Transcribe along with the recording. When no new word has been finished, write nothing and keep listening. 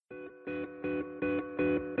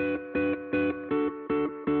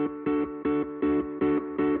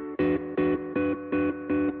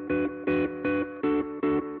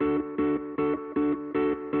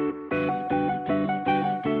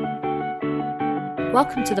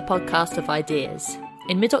Welcome to the podcast of ideas.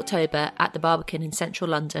 In mid-October at the Barbican in central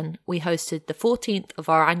London, we hosted the 14th of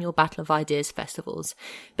our annual Battle of Ideas festivals,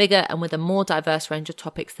 bigger and with a more diverse range of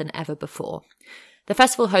topics than ever before. The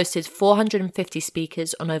festival hosted 450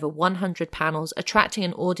 speakers on over 100 panels, attracting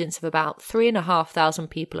an audience of about 3,500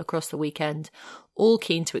 people across the weekend, all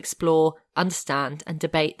keen to explore, understand and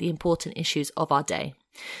debate the important issues of our day.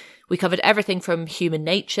 We covered everything from human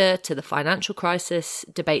nature to the financial crisis,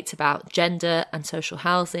 debates about gender and social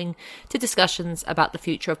housing, to discussions about the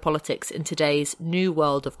future of politics in today's new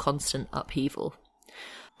world of constant upheaval.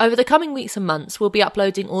 Over the coming weeks and months, we'll be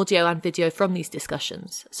uploading audio and video from these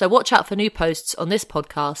discussions, so watch out for new posts on this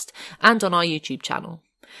podcast and on our YouTube channel.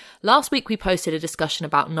 Last week we posted a discussion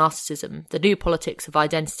about narcissism, the new politics of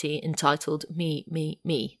identity, entitled Me, Me,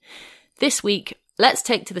 Me. This week, let's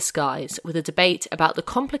take to the skies with a debate about the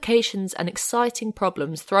complications and exciting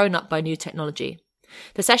problems thrown up by new technology.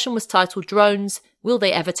 The session was titled Drones, Will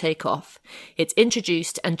They Ever Take Off? It's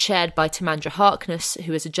introduced and chaired by Timandra Harkness,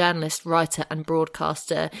 who is a journalist, writer and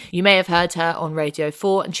broadcaster. You may have heard her on Radio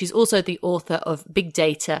 4, and she's also the author of Big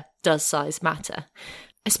Data, Does Size Matter?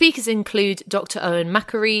 Speakers include Dr. Owen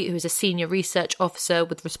Macquarie, who is a senior research officer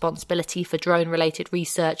with responsibility for drone-related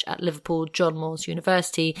research at Liverpool John Moores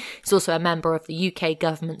University. He's also a member of the UK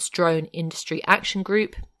government's Drone Industry Action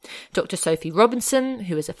Group. Dr. Sophie Robinson,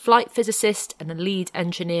 who is a flight physicist and a lead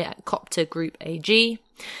engineer at Copter Group AG.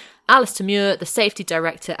 Alistair Muir, the safety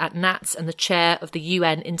director at NATS and the chair of the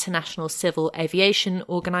UN International Civil Aviation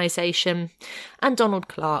Organisation, and Donald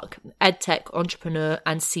Clark, EdTech entrepreneur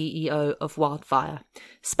and CEO of Wildfire.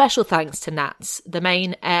 Special thanks to NATS, the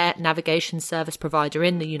main air navigation service provider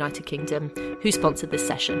in the United Kingdom, who sponsored this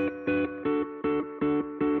session.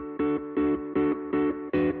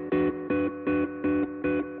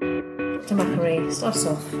 Macquarie, start us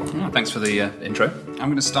off. Thanks for the intro. I'm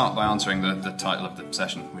going to start by answering the title of the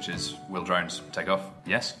session, which is Will Drones Take Off?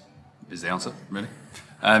 Yes, is the answer, really.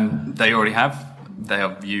 They already have. They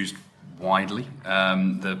are used widely.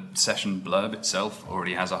 The session blurb itself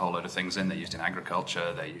already has a whole load of things in. They're used in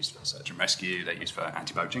agriculture, they're used for search and rescue, they're used for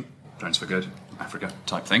anti-poaching, drones for good, Africa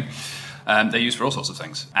type thing. They're used for all sorts of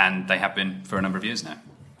things, and they have been for a number of years now.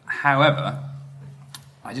 However,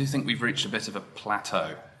 I do think we've reached a bit of a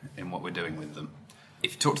plateau in what we're doing with them.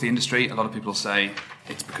 If you talk to the industry, a lot of people say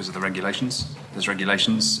it's because of the regulations. There's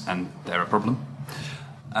regulations and they're a problem.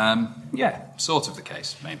 Yeah, sort of the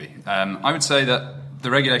case, maybe. I would say that the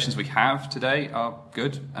regulations we have today are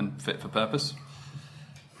good and fit for purpose.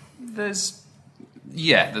 There's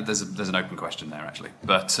an open question there, actually.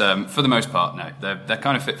 But for the most part, no. They're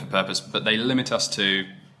kind of fit for purpose, but they limit us to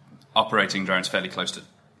operating drones fairly close to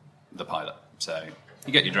the pilot. So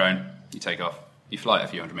you get your drone, you take off, you fly it a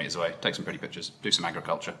few hundred metres away, take some pretty pictures, do some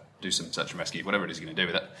agriculture, do some search and rescue, whatever it is you're going to do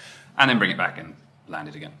with it, and then bring it back and land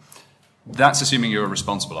it again. That's assuming you're a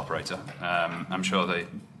responsible operator. I'm sure the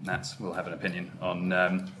Nats will have an opinion on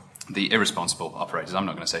the irresponsible operators. I'm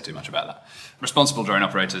not going to say too much about that. Responsible drone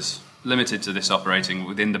operators, limited to this operating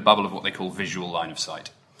within the bubble of what they call visual line of sight.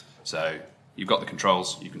 So you've got the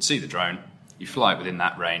controls, you can see the drone, you fly it within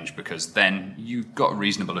that range because then you've got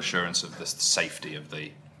reasonable assurance of the safety of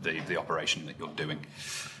the operation that you're doing.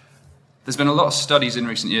 There's been a lot of studies in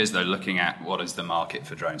recent years, though, looking at what is the market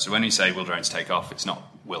for drones. So when you say, will drones take off, it's not,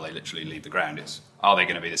 will they literally leave the ground? It's, are they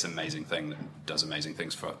going to be this amazing thing that does amazing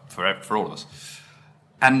things for all of us?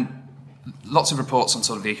 And lots of reports on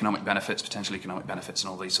sort of the economic benefits, potential economic benefits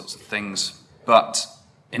and all these sorts of things. But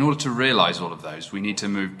in order to realise all of those, we need to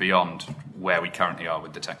move beyond where we currently are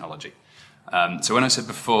with the technology. So when I said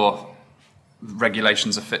before,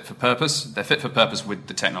 regulations are fit for purpose, they're fit for purpose with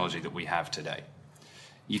the technology that we have today.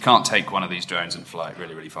 You can't take one of these drones and fly it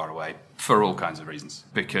really, really far away for all kinds of reasons,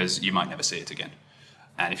 because you might never see it again.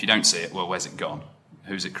 And if you don't see it, well, where's it gone?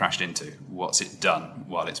 Who's it crashed into? What's it done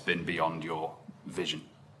while it's been beyond your vision?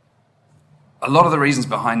 A lot of the reasons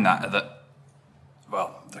behind that are that,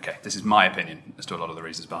 well, okay, this is my opinion as to a lot of the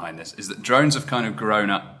reasons behind this, is that drones have kind of grown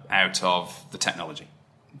up out of the technology.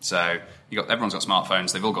 So everyone's got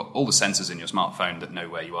smartphones. They've all got all the sensors in your smartphone that know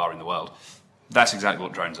where you are in the world. That's exactly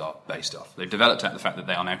what drones are based off. They've developed out the fact that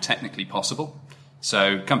they are now technically possible.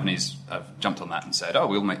 So companies have jumped on that and said, oh,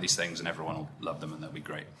 we'll make these things and everyone will love them and they'll be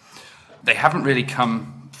great. They haven't really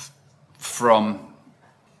come from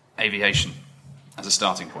aviation as a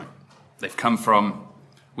starting point. They've come from,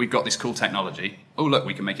 we've got this cool technology. Oh, look,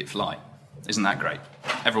 we can make it fly. Isn't that great?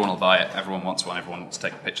 Everyone will buy it. Everyone wants one. Everyone wants to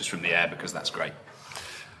take pictures from the air because that's great.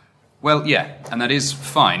 Well, yeah, and that is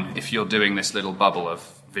fine if you're doing this little bubble of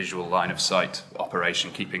visual line of sight operation,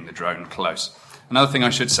 keeping the drone close. Another thing I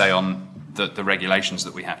should say on the regulations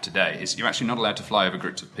that we have today is you're actually not allowed to fly over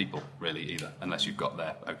groups of people, really, either, unless you've got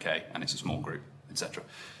there, okay, and it's a small group, etc.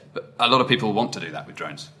 But a lot of people want to do that with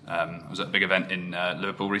drones. I was at a big event in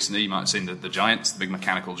Liverpool recently. You might have seen the giants, the big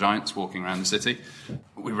mechanical giants walking around the city.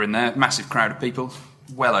 We were in there, massive crowd of people,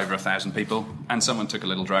 well over 1,000 people, and someone took a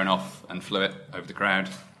little drone off and flew it over the crowd.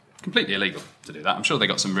 Completely illegal to do that. I'm sure they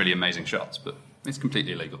got some really amazing shots, but it's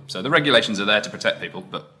completely illegal. So the regulations are there to protect people,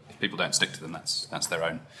 but if people don't stick to them, that's their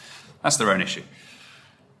own issue.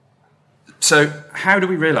 So how do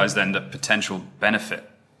we realise then the potential benefit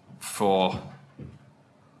for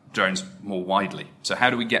drones more widely? So how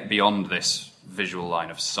do we get beyond this visual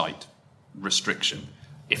line of sight restriction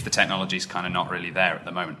if the technology's kind of not really there at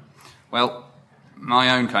the moment? Well,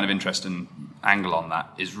 my own kind of interest and angle on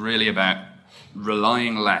that is really about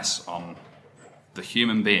relying less on the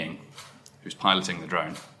human being who's piloting the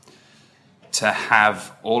drone to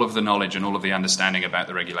have all of the knowledge and all of the understanding about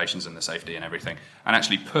the regulations and the safety and everything, and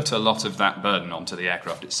actually put a lot of that burden onto the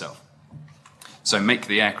aircraft itself. So make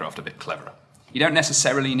the aircraft a bit cleverer. You don't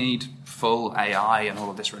necessarily need full AI and all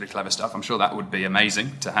of this really clever stuff. I'm sure that would be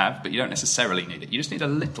amazing to have, but you don't necessarily need it. You just need a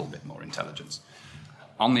little bit more intelligence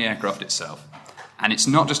on the aircraft itself. And it's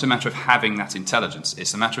not just a matter of having that intelligence,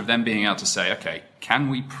 it's a matter of them being able to say, okay, can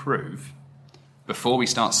we prove, before we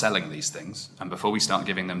start selling these things, and before we start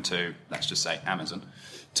giving them to, let's just say, Amazon,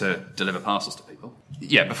 to deliver parcels to people,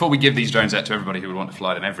 before we give these drones out to everybody who would want to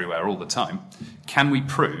fly them everywhere all the time, can we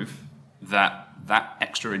prove that that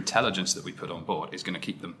extra intelligence that we put on board is going to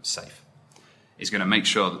keep them safe, is going to make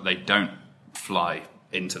sure that they don't fly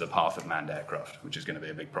into the path of manned aircraft, which is going to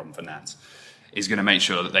be a big problem for gnats, is going to make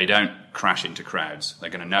sure that they don't crash into crowds. They're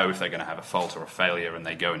going to know if they're going to have a fault or a failure and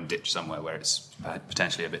they go and ditch somewhere where it's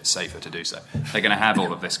potentially a bit safer to do so. They're going to have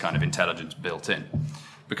all of this kind of intelligence built in.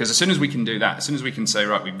 Because as soon as we can do that, as soon as we can say,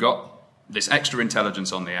 right, we've got this extra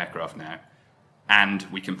intelligence on the aircraft now, and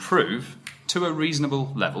we can prove to a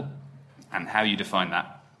reasonable level, and how you define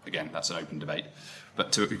that, again, that's an open debate,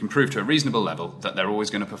 but we can prove to a reasonable level that they're always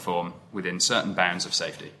going to perform within certain bounds of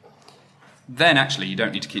safety. Then actually you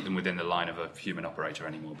don't need to keep them within the line of a human operator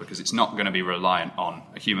anymore, because it's not going to be reliant on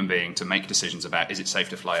a human being to make decisions about, is it safe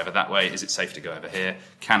to fly over that way, is it safe to go over here,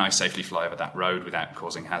 can I safely fly over that road without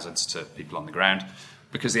causing hazards to people on the ground,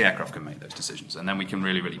 because the aircraft can make those decisions, and then we can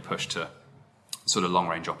really, really push to sort of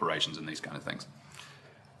long-range operations and these kind of things.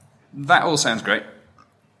 That all sounds great,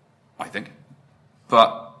 I think,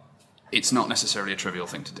 but it's not necessarily a trivial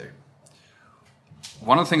thing to do.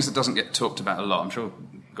 One of the things that doesn't get talked about a lot, I'm sure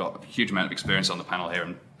we've got a huge amount of experience on the panel here,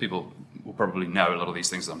 and people will probably know a lot of these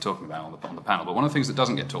things that I'm talking about on the panel, but one of the things that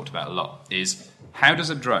doesn't get talked about a lot is, how does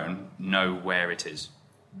a drone know where it is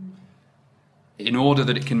in order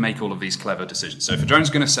that it can make all of these clever decisions? So if a drone's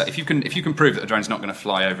going to say, if you can prove that a drone's not going to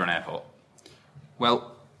fly over an airport,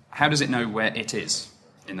 well, how does it know where it is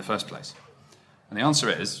in the first place? And the answer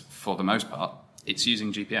is, for the most part, it's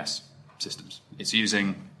using GPS systems. It's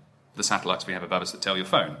using the satellites we have above us that tell your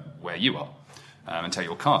phone where you are, and tell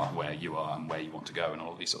your car where you are and where you want to go and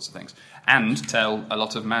all of these sorts of things, and tell a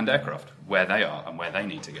lot of manned aircraft where they are and where they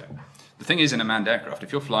need to go. The thing is, in a manned aircraft,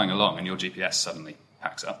 if you're flying along and your GPS suddenly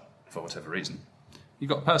packs up for whatever reason, you've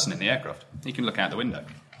got a person in the aircraft. You can look out the window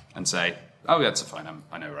and say, oh, that's fine,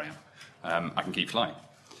 I know where I am. I can keep flying.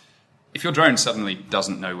 If your drone suddenly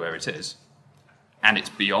doesn't know where it is, and it's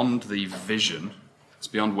beyond the vision, it's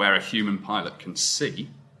beyond where a human pilot can see,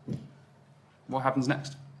 what happens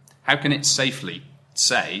next? How can it safely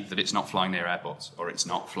say that it's not flying near airports, or it's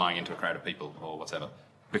not flying into a crowd of people, or whatever,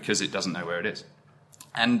 because it doesn't know where it is?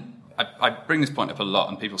 And I bring this point up a lot,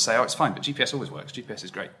 and people say, oh, it's fine, but GPS always works. GPS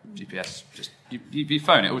is great. GPS, just, your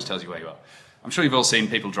phone, it always tells you where you are. I'm sure you've all seen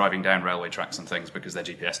people driving down railway tracks and things because their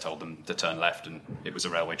GPS told them to turn left and it was a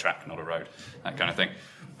railway track, not a road, that kind of thing.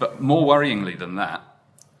 But more worryingly than that,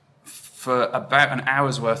 for about an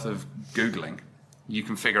hour's worth of Googling, you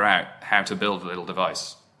can figure out how to build a little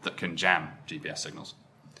device that can jam GPS signals.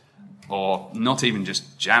 Or not even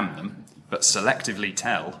just jam them, but selectively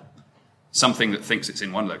tell something that thinks it's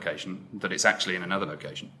in one location that it's actually in another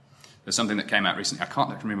location. There's something that came out recently, I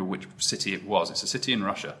can't remember which city it was, it's a city in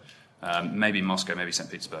Russia, maybe Moscow, maybe St.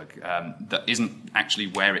 Petersburg, that isn't actually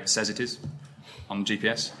where it says it is on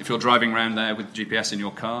GPS. If you're driving around there with GPS in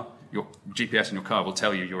your car, your GPS in your car will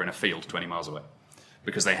tell you you're in a field 20 miles away,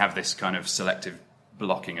 because they have this kind of selective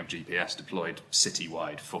blocking of GPS deployed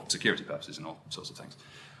citywide for security purposes and all sorts of things.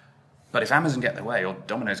 But if Amazon get their way, or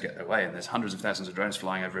Domino's get their way, and there's hundreds of thousands of drones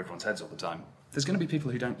flying over everyone's heads all the time, there's going to be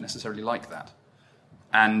people who don't necessarily like that,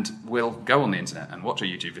 and will go on the internet and watch a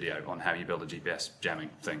YouTube video on how you build a GPS jamming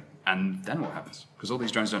thing, and then what happens? Because all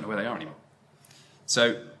these drones don't know where they are anymore.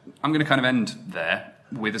 So I'm going to kind of end there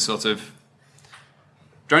with a sort of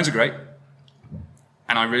drones are great,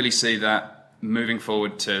 and I really see that moving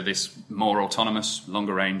forward to this more autonomous,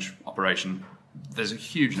 longer range operation, there's a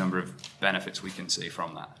huge number of benefits we can see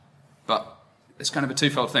from that. But it's kind of a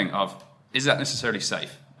twofold thing of, is that necessarily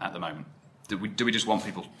safe at the moment? Do we just want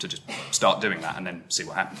people to just start doing that and then see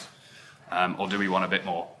what happens? Or do we want a bit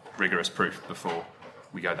more rigorous proof before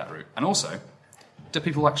we go that route? And also, do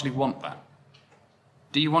people actually want that?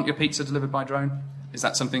 Do you want your pizza delivered by drone? Is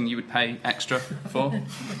that something you would pay extra for?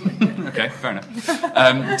 Okay, fair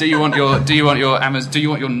enough. Do you want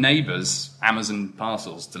your neighbours' Amazon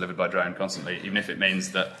parcels delivered by drone constantly, even if it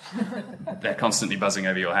means that they're constantly buzzing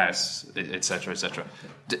over your house, etc., etc.?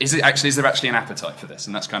 Is there actually an appetite for this?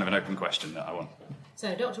 And that's kind of an open question that I want.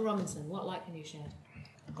 So, Dr. Robinson, what light can you shed?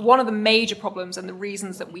 One of the major problems and the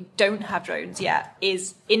reasons that we don't have drones yet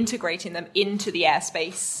is integrating them into the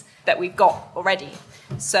airspace that we've got already.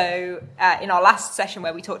 So in our last session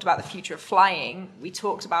where we talked about the future of flying, we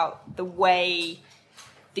talked about the way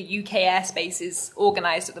the UK airspace is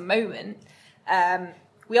organised at the moment.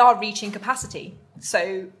 We are reaching capacity.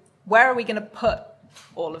 So where are we going to put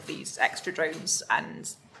all of these extra drones?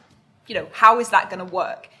 And, how is that going to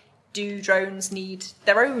work? Do drones need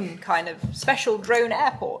their own kind of special drone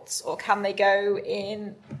airports, or can they go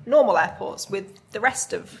in normal airports with the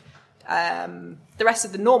rest of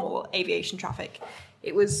the normal aviation traffic?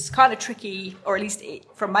 It was kind of tricky, or at least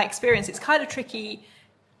from my experience, it's kind of tricky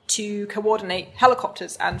to coordinate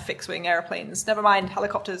helicopters and fixed-wing airplanes. Never mind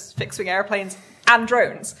helicopters, fixed-wing airplanes, and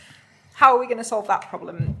drones. How are we going to solve that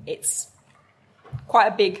problem? It's quite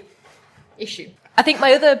a big issue. I think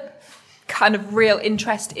my other kind of real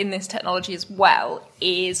interest in this technology as well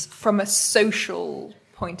is from a social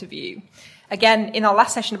point of view. Again, in our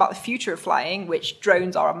last session about the future of flying, which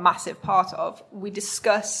drones are a massive part of, we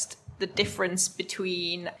discussed the difference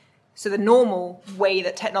between, so the normal way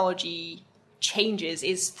that technology changes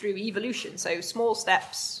is through evolution. So small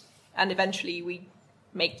steps, and eventually we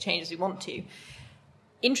make the changes we want to.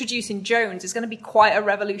 Introducing drones is going to be quite a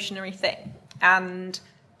revolutionary thing. And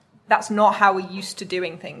that's not how we're used to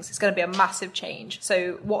doing things. It's going to be a massive change.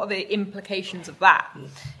 So what are the implications of that?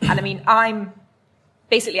 And I mean, I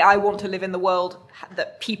want to live in the world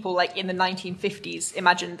that people like in the 1950s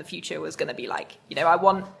imagined the future was going to be like. I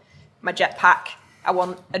want my jetpack. I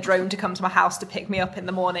want a drone to come to my house to pick me up in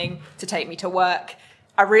the morning, to take me to work.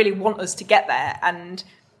 I really want us to get there. And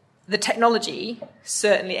the technology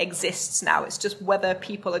certainly exists now. It's just whether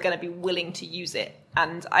people are going to be willing to use it.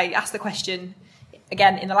 And I asked the question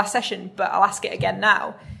again in the last session, but I'll ask it again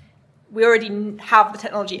now. We already have the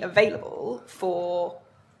technology available for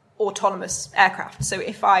autonomous aircraft. So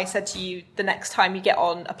if I said to you, the next time you get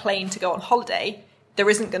on a plane to go on holiday, there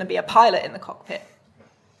isn't going to be a pilot in the cockpit,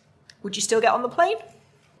 would you still get on the plane?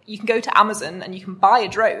 You can go to Amazon and you can buy a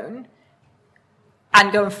drone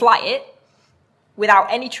and go and fly it without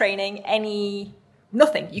any training,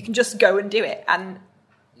 nothing. You can just go and do it. And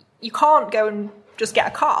you can't go and just get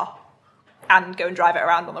a car and go and drive it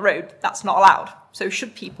around on the road. That's not allowed. So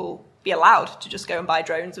should people be allowed to just go and buy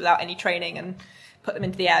drones without any training and put them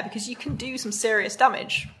into the air? Because you can do some serious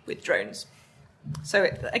damage with drones. So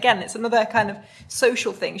again, it's another kind of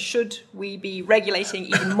social thing. Should we be regulating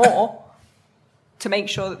even more to make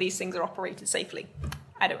sure that these things are operated safely?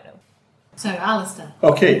 I don't know. So, Alistair.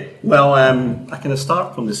 Okay, well, I kind of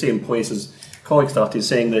start from the same place as colleagues started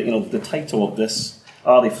saying that, the title of this,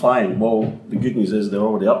 Are They Flying? Well, the good news is they're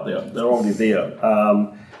already up there. They're already there.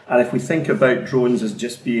 And if we think about drones as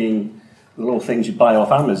just being the little things you buy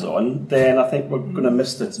off Amazon, then I think we're going to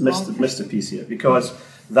miss the piece here, because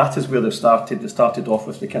that is where they started. They started off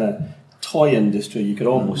with the kind of toy industry. You could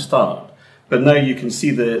almost start. But now you can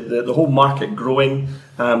see the whole market growing.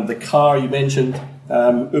 The car you mentioned,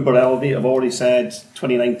 Uber Elevate, have already said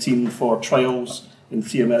 2019 for trials in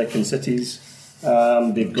 3 American cities.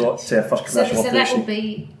 They've got first commercial operation. So that will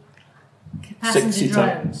be passenger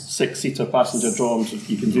drones? Six-seater passenger drones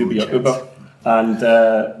you can do via Uber. And,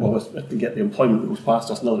 if we get the employment rules passed,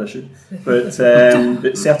 that's another issue. But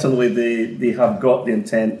certainly they have got the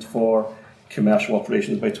intent for commercial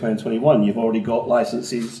operations by 2021. You've already got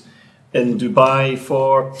licenses in Dubai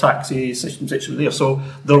for taxi systems there. So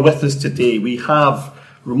they're with us today. We have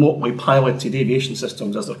remotely piloted aviation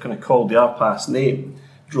systems, as they're kind of called, the RPAS name.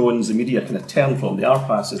 Drones, the media kind of term from. The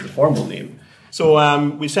RPAS is the formal name. So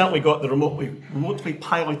we certainly got the remotely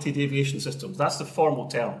piloted aviation systems. That's the formal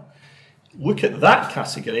term. Look at that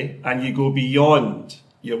category and you go beyond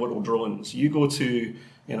your little drones. You go to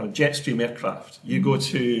Jetstream aircraft. You go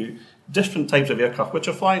to different types of aircraft which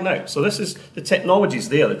are flying now. So the technology's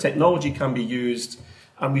there. The technology can be used,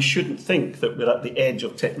 and we shouldn't think that we're at the edge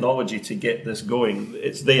of technology to get this going.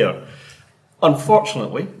 It's there.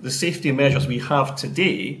 Unfortunately, the safety measures we have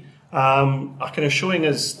today are kind of showing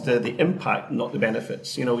us the impact, not the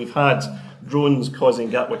benefits. You know, we've had drones causing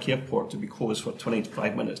Gatwick Airport to be closed for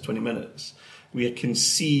 25 minutes, 20 minutes. We can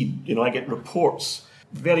see, you know, I get reports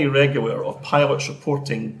very regular of pilots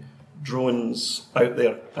reporting drones out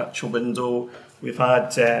their actual window. We've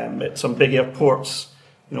had at some big airports,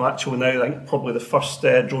 you know, actually now I think probably the first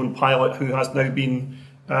drone pilot who has now been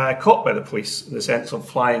caught by the police in the sense of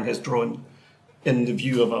flying his drone in the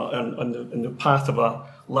view of in the path of a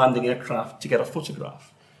landing aircraft to get a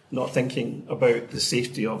photograph, not thinking about the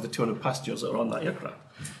safety of the 200 passengers that are on that aircraft.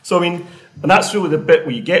 So, I mean, and that's really the bit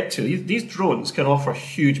where you get to. These drones can offer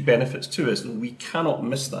huge benefits to us, and we cannot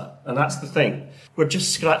miss that. And that's the thing. We're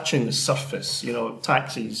just scratching the surface. You know,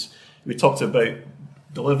 taxis, we talked about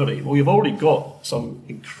delivery. Well, we've already got some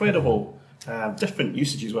incredible different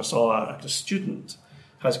usages. I saw a student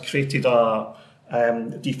has created a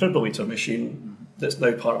defibrillator machine that's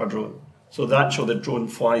now part of a drone. So the drone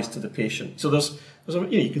flies to the patient. So there's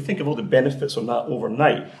you can think of all the benefits on that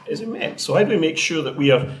overnight. It's immense. So how do we make sure that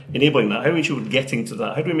we are enabling that? How do we make sure we're getting to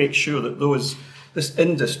that? How do we make sure that this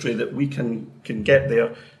industry that we can get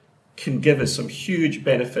there can give us some huge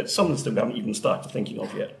benefits, some that we haven't even started thinking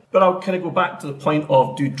of yet. But I'll kind of go back to the point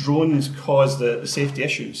of, do drones cause the safety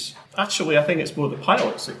issues? Actually, I think it's more the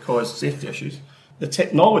pilots that cause safety issues. The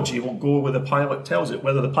technology will go where the pilot tells it,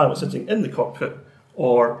 whether the pilot's sitting in the cockpit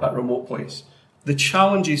or at remote place. The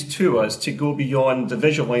challenge is to us to go beyond the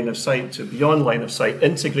visual line of sight to beyond line of sight,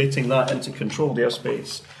 integrating that into controlled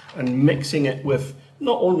airspace and mixing it with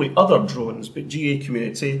not only other drones, but GA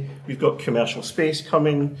community. We've got commercial space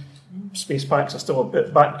coming. Space packs are still a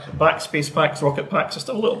bit back space packs, rocket packs are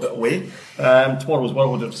still a little bit away. Tomorrow's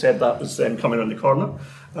World would have said that was coming around the corner.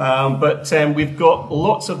 But we've got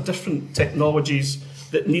lots of different technologies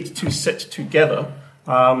that need to sit together.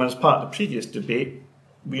 And as part of the previous debate,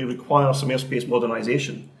 we require some airspace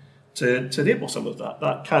modernisation to enable some of that.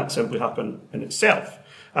 That can't simply happen in itself.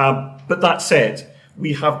 But that said,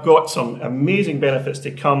 we have got some amazing benefits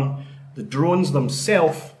to come. The drones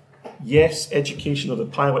themselves, yes, education of the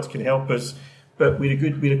pilots can help us, but we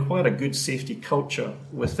require a good safety culture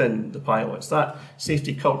within the pilots. That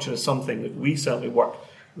safety culture is something that we certainly work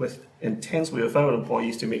with intensely with our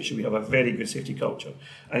employees to make sure we have a very good safety culture.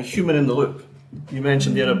 And human in the loop. You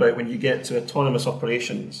mentioned there about when you get to autonomous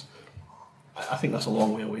operations. I think that's a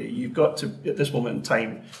long way away. You've got to, at this moment in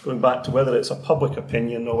time, going back to whether it's a public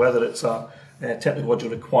opinion or whether it's a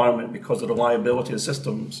technological requirement because of the reliability of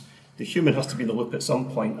systems, the human has to be in the loop at some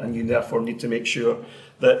point, and you therefore need to make sure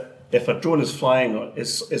that if a drone is flying or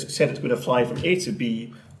is said it's going to fly from A to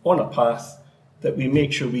B on a path, that we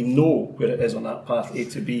make sure we know where it is on that path, A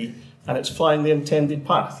to B, and it's flying the intended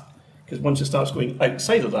path. Because once it starts going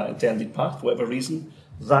outside of that intended path, for whatever reason,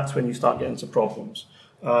 that's when you start getting into problems.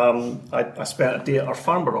 I spent a day at our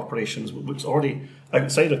Farnborough operations, which was already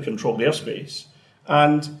outside of controlled airspace,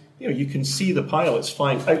 and you can see the pilots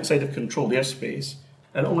flying outside of controlled airspace,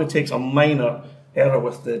 and it only takes a minor error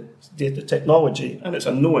with the technology, and it's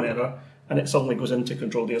a known error, and it suddenly goes into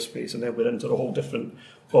controlled airspace, and then we're into a whole different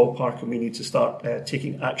ballpark, and we need to start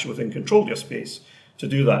taking action within controlled airspace to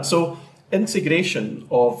do that. So integration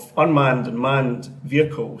of unmanned and manned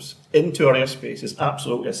vehicles into our airspace is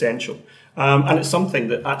absolutely essential. And it's something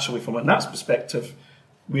that actually, from a NATS perspective,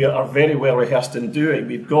 we are very well rehearsed in doing.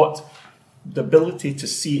 We've got the ability to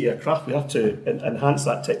see aircraft. We have to enhance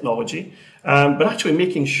that technology, but actually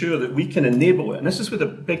making sure that we can enable it. And this is where the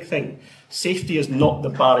big thing. Safety is not the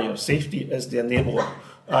barrier. Safety is the enabler.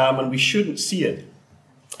 And we shouldn't see it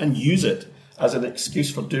and use it as an excuse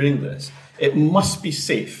for doing this. It must be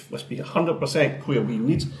safe. Let's be 100% clear. We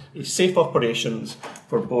need safe operations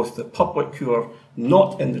for both the public who are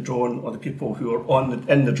not in the drone or the people who are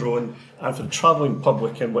in the drone, and for the travelling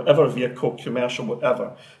public in whatever vehicle, commercial,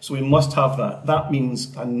 whatever. So we must have that. That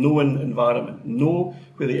means a known environment. Know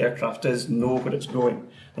where the aircraft is, know where it's going.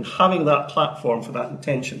 And having that platform for that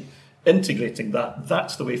intention, integrating that,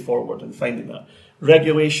 that's the way forward and finding that.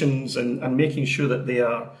 Regulations and making sure that they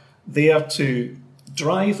are there to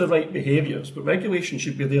drive the right behaviours, but regulation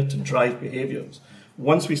should be there to drive behaviours.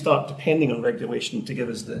 Once we start depending on regulation to give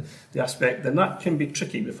us the aspect, then that can be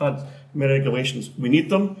tricky. We've had many regulations. We need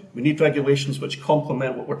them. We need regulations which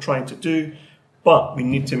complement what we're trying to do, but we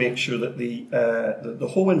need to make sure that the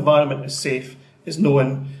whole environment is safe, is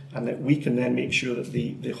known, and that we can then make sure that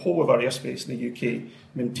the whole of our airspace in the UK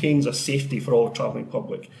maintains a safety for all the travelling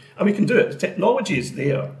public. And we can do it. The technology is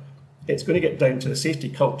there. It's going to get down to the safety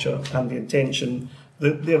culture and the intention,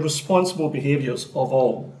 the responsible behaviours of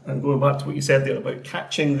all. And going back to what you said there about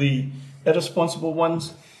catching the irresponsible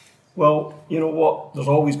ones, Well, you know what? There's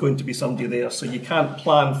always going to be somebody there, so you can't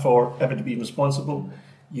plan for everybody being responsible.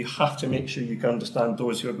 You have to make sure you can understand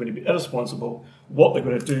those who are going to be irresponsible, what they're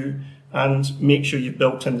going to do, and make sure you've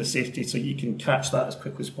built in the safety so you can catch that as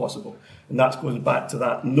quickly as possible. And that's going back to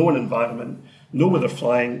that known environment, know where they're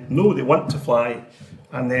flying, know where they want to fly,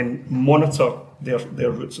 and then monitor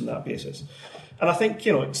their routes on that basis. And I think,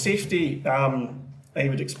 safety, I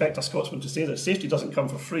would expect a Scotsman to say this, safety doesn't come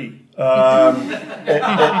for free.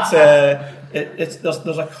 There's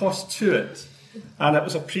a cost to it. And it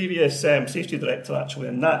was a previous safety director, actually,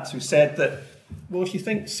 in NATS, who said that, well, if you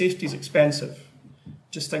think safety is expensive,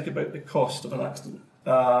 just think about the cost of an accident.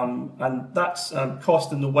 And that's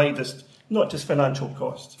cost in the widest, not just financial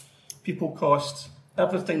cost. People cost,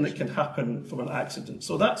 everything that can happen from an accident.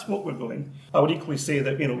 So that's what we're going. I would equally say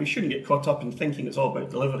that, we shouldn't get caught up in thinking it's all about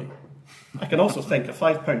delivery. I can also think a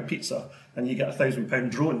 £5 pizza and you get a £1,000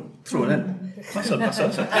 drone thrown in. That's a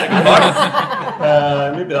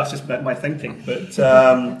maybe that's just my thinking, but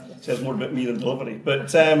says more about me than delivery. But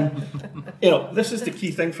this is the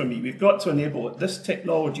key thing for me. We've got to enable it. This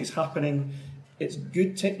technology is happening. It's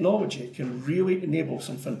good technology. It can really enable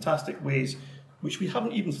some fantastic ways which we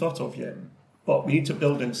haven't even thought of yet. But we need to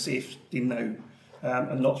build in safety now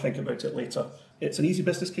and not think about it later. It's an easy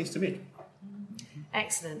business case to make.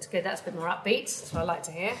 Excellent. Good. That's a bit more upbeat. That's what I like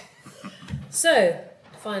to hear. So,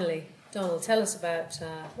 finally, Donald, tell us about,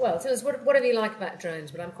 tell us whatever you like about drones,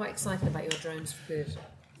 but I'm quite excited about your drones for good.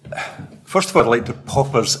 First of all, I'd like to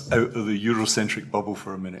pop us out of the Eurocentric bubble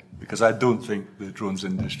for a minute, because I don't think the drones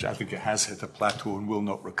industry, I think it has hit a plateau and will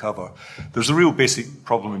not recover. There's a real basic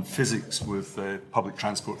problem in physics with public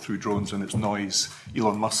transport through drones and its noise.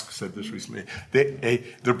 Elon Musk said this recently.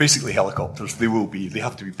 They're basically helicopters. They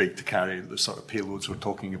have to be big to carry the sort of payloads we're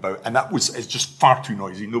talking about. And it's just far too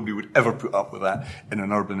noisy. Nobody would ever put up with that in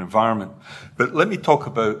an urban environment. But let me talk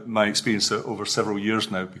about my experience over several years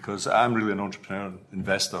now, because I'm really an entrepreneur and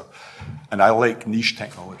investor. And I like niche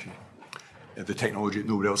technology, the technology that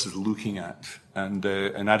nobody else is looking at. And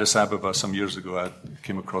in Addis Ababa some years ago, I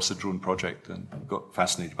came across a drone project and got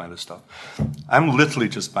fascinated by this stuff. I'm literally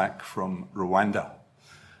just back from Rwanda.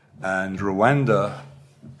 And Rwanda,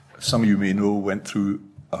 some of you may know, went through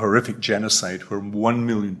a horrific genocide where 1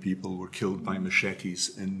 million people were killed by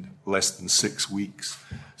machetes in less than 6 weeks.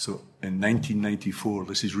 So in 1994,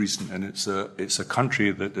 this is recent, and it's a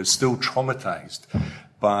country that is still traumatized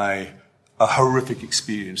by a horrific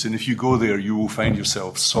experience. And if you go there, you will find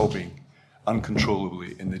yourself sobbing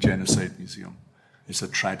uncontrollably in the Genocide Museum. It's a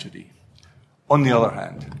tragedy. On the other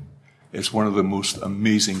hand, it's one of the most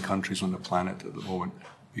amazing countries on the planet at the moment,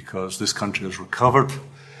 because this country has recovered.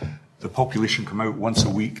 The population come out once a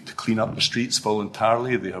week to clean up the streets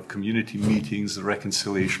voluntarily. They have community meetings. The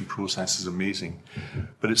reconciliation process is amazing.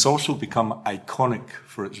 But it's also become iconic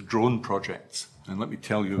for its drone projects. And let me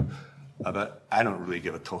tell you, I don't really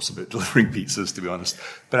give a toss about delivering pizzas, to be honest,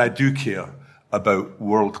 but I do care about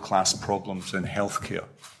world-class problems in healthcare,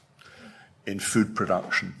 in food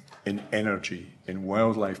production, in energy, in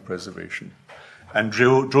wildlife preservation. And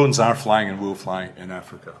drones are flying and will fly in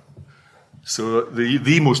Africa. So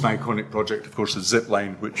the most iconic project, of course, is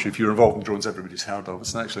Zipline, which, if you're involved in drones, everybody's heard of.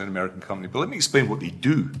 It's actually an American company. But let me explain what they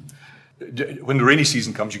do. When the rainy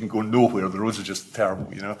season comes, you can go nowhere. The roads are just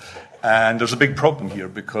terrible, And there's a big problem here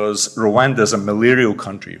because Rwanda is a malarial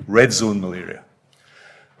country, red zone malaria.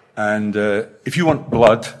 And if you want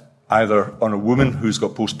blood, either on a woman who's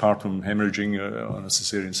got postpartum hemorrhaging on a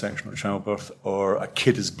cesarean section or childbirth, or a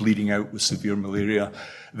kid is bleeding out with severe malaria,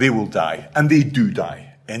 they will die. And they do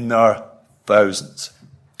die in their thousands.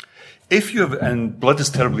 And blood is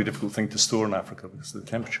a terribly difficult thing to store in Africa because of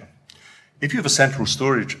the temperature. If you have a central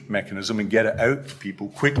storage mechanism and get it out to people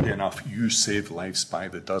quickly enough, you save lives by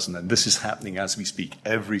the dozen. And this is happening as we speak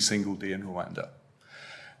every single day in Rwanda.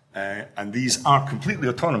 And these are completely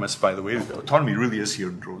autonomous, by the way. Autonomy really is here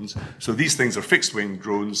in drones. So these things are fixed-wing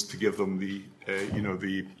drones to give them the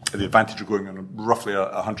advantage of going on roughly a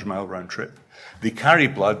 100-mile round trip. They carry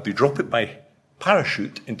blood. They drop it by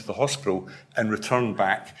parachute into the hospital and return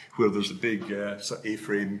back where there's a big sort of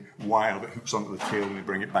A-frame wire that hooks onto the tail and they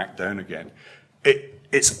bring it back down again.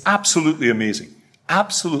 It's absolutely amazing,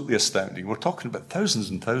 absolutely astounding. We're talking about thousands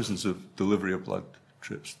and thousands of delivery of blood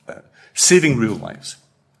trips, saving real lives.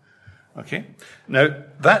 Okay? Now,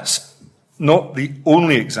 that's not the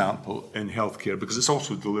only example in healthcare, because it's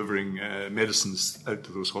also delivering medicines out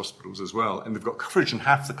to those hospitals as well. And they've got coverage in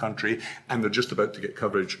half the country, and they're just about to get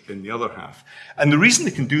coverage in the other half. And the reason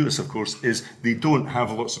they can do this, of course, is they don't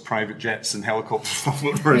have lots of private jets and helicopters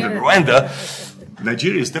floating around in Rwanda.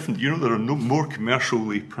 Nigeria is different. You know, there are no more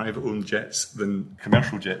commercially private-owned jets than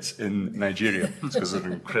commercial jets in Nigeria. It's because they're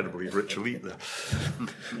an incredibly rich elite there.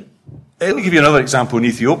 Let me give you another example in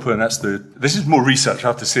Ethiopia, and this is more research, I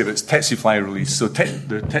have to say, but it's tsetse fly release. So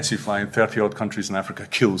the tsetse fly in 30-odd countries in Africa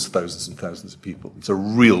kills thousands and thousands of people. It's a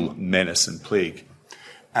real menace and plague.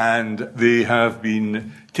 And they have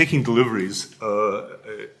been taking deliveries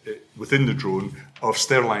within the drone of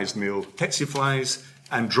sterilised male tsetse flies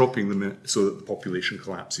and dropping them in so that the population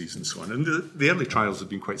collapses and so on. And the early trials have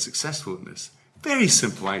been quite successful in this. Very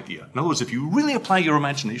simple idea. In other words, if you really apply your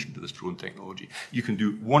imagination to this drone technology, you can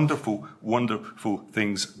do wonderful, wonderful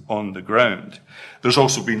things on the ground. There's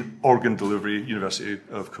also been organ delivery. University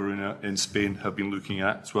of Coruña in Spain have been looking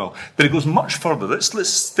at as well. But it goes much further. Let's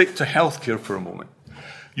stick to healthcare for a moment.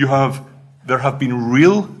 There have been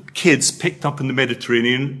real kids picked up in the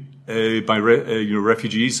Mediterranean by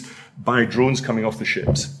refugees by drones coming off the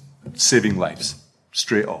ships, saving lives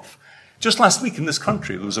straight off. Just last week in this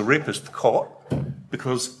country, there was a rapist caught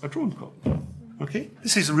because a drone caught him. Okay?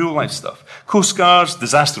 This is real life stuff. Coast Guards,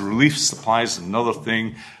 disaster relief supplies, another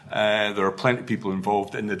thing. There are plenty of people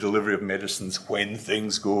involved in the delivery of medicines when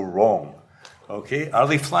things go wrong. Okay? Are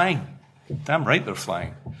they flying? Damn right they're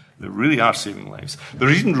flying. They really are saving lives. There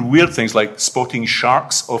are even weird things like spotting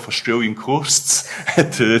sharks off Australian coasts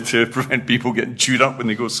to prevent people getting chewed up when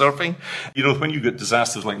they go surfing. You know, when you get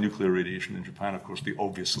disasters like nuclear radiation in Japan, of course, the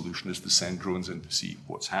obvious solution is to send drones in to see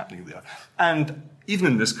what's happening there. And even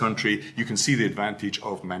in this country, you can see the advantage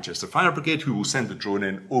of Manchester Fire Brigade, who will send a drone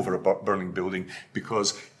in over a burning building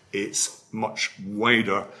because it's much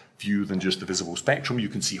wider view than just the visible spectrum. You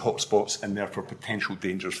can see hotspots and therefore potential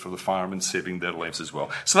dangers for the firemen, saving their lives as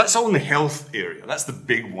well. So that's all in the health area. That's the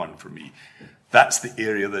big one for me. That's the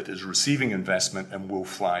area that is receiving investment and will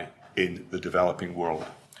fly in the developing world.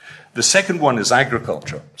 The second one is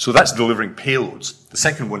agriculture. So that's delivering payloads. The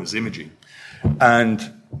second one is imaging.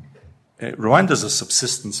 And Rwanda is a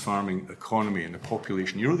subsistence farming economy, and the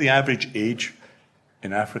population, you know the average age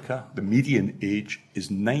in Africa? The median age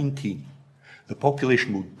is 19. The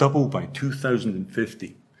population will double by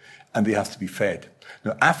 2050, and they have to be fed.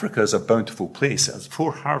 Now, Africa is a bountiful place. It has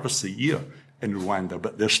 4 harvests a year in Rwanda,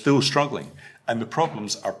 but they're still struggling. And the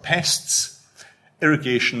problems are pests,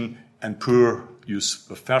 irrigation, and poor use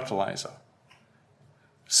of fertilizer.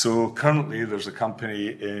 So currently there's a company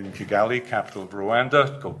in Kigali, capital of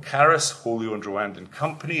Rwanda, called Caris, wholly owned Rwandan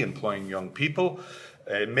company, employing young people,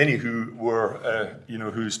 many who were,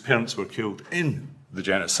 whose parents were killed in the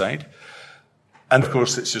genocide. And, of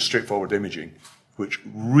course, it's just straightforward imaging, which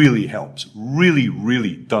really helps, really,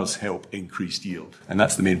 really does help increase yield. And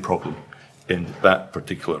that's the main problem in that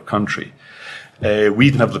particular country. We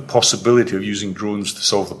even have the possibility of using drones to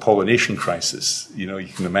solve the pollination crisis. You know,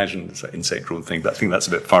 you can imagine it's an insect drone thing, but I think that's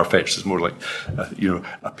a bit far-fetched. It's more like,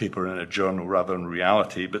 a paper in a journal rather than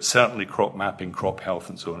reality. But certainly crop mapping, crop health,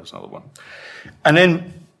 and so on is another one. And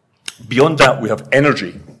then beyond that, we have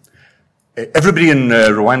energy. Everybody in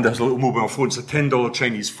Rwanda has a little mobile phone. It's a $10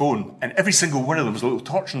 Chinese phone, and every single one of them has a little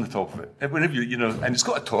torch on the top of it. Whenever and it's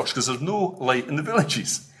got a torch because there's no light in the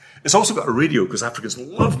villages. It's also got a radio because Africans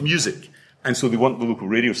love music, and so they want the local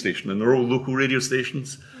radio station, and they're all local radio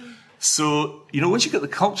stations. So, once you get the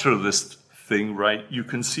culture of this thing right, you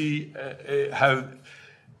can see how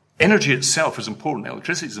energy itself is important,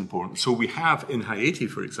 electricity is important. So we have in Haiti,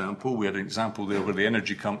 for example, we had an example there where the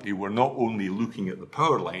energy company were not only looking at the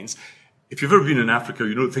power lines. If you've ever been in Africa,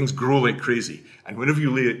 you know that things grow like crazy. And whenever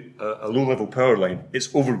you lay a low-level power line,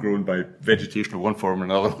 it's overgrown by vegetation of one form or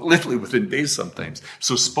another, literally within days sometimes.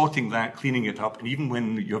 So spotting that, cleaning it up, and even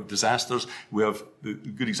when you have disasters, we have the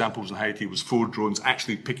good examples in Haiti was 4 drones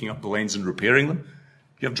actually picking up the lines and repairing them.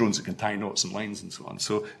 You have drones that can tie knots and lines and so on.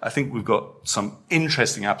 So I think we've got some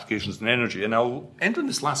interesting applications in energy. And I'll end on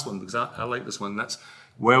this last one because I like this one. That's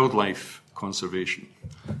wildlife conservation.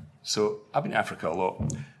 So I've been in Africa a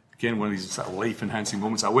lot. Again, one of these sort of life-enhancing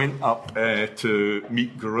moments. I went up to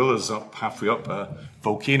meet gorillas up halfway up a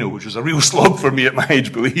volcano, which was a real slog for me at my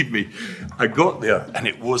age, believe me. I got there, and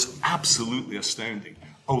it was absolutely astounding.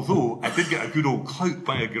 Although I did get a good old clout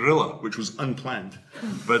by a gorilla, which was unplanned.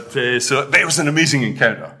 But it was an amazing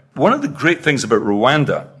encounter. One of the great things about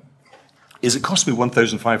Rwanda is it cost me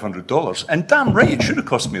 $1,500. And damn right, it should have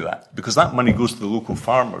cost me that, because that money goes to the local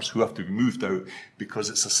farmers who have to be moved out because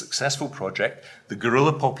it's a successful project. The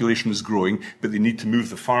gorilla population is growing, but they need to move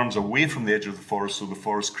the farms away from the edge of the forest so the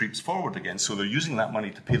forest creeps forward again. So they're using that money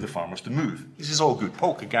to pay the farmers to move. This is all good.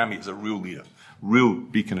 Paul Kagame is a real leader, real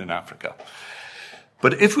beacon in Africa.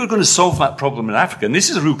 But if we're going to solve that problem in Africa, and this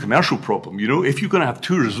is a real commercial problem, if you're going to have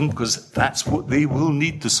tourism, because that's what they will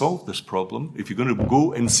need to solve this problem, if you're going to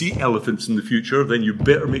go and see elephants in the future, then you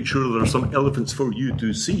better make sure there are some elephants for you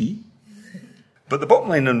to see. But the bottom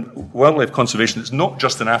line in wildlife conservation, it's not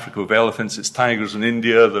just in Africa with elephants, it's tigers in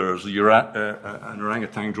India, there's an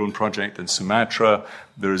orangutan drone project in Sumatra,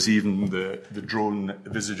 there's even the drone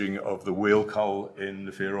visiting of the whale cull in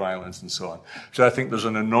the Faroe Islands and so on. So I think there's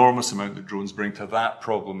an enormous amount that drones bring to that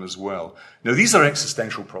problem as well. Now, these are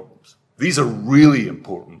existential problems. These are really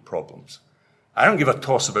important problems. I don't give a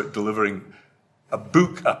toss about delivering a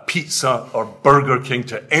book, a pizza, or Burger King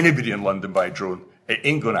to anybody in London by drone. It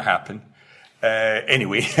ain't going to happen.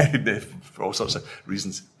 Anyway, for all sorts of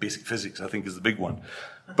reasons, basic physics, I think, is the big one.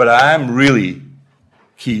 But I am really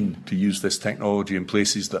keen to use this technology in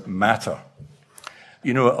places that matter.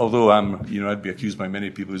 Although I'd be accused by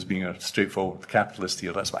many people as being a straightforward capitalist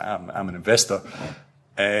here. That's what I am. I'm an investor.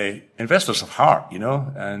 Investors have heart,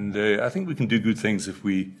 and I think we can do good things if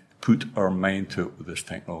we put our mind to it with this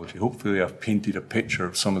technology. Hopefully I've painted a picture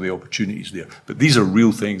of some of the opportunities there. But these are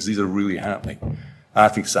real things. These are really happening. I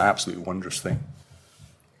think it's an absolutely wondrous thing.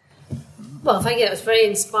 Well, thank you. That was very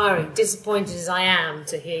inspiring. Disappointed as I am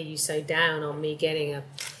to hear you so down on me getting a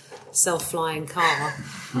self-flying car.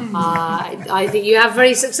 I think you have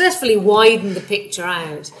very successfully widened the picture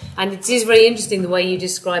out. And it is very interesting the way you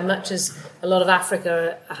describe, much as a lot of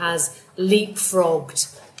Africa has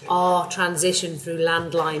leapfrogged our transition through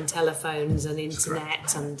landline telephones and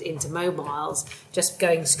internet and into mobiles, just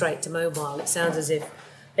going straight to mobile. It sounds as if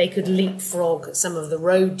they could leapfrog some of the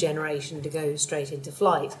road generation to go straight into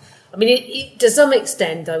flight. I mean, to some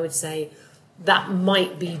extent, I would say that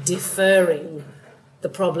might be deferring the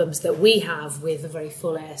problems that we have with a very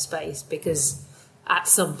full airspace, because at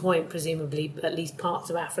some point, presumably, at least parts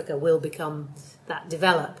of Africa will become that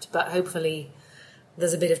developed. But hopefully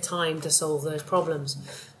there's a bit of time to solve those problems.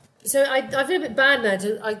 So I feel a bit bad now.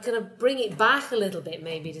 I kind of bring it back a little bit,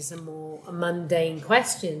 maybe to some more mundane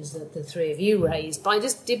questions that the three of you raised. But I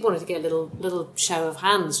just did want to get a little show of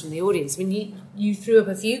hands from the audience. I mean, you threw up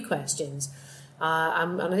a few questions,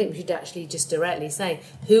 and I think we should actually just directly say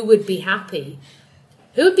who would be happy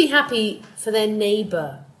for their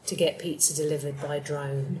neighbour to get pizza delivered by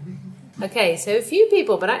drone. Okay, so a few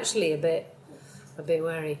people, but actually a bit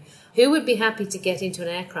wary. Who would be happy to get into an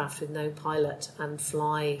aircraft with no pilot and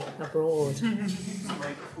fly abroad?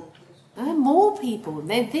 More people.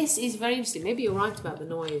 Now, this is very interesting. Maybe you're right about the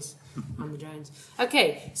noise on the drones.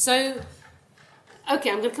 Okay, I'm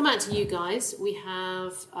going to come out to you guys. We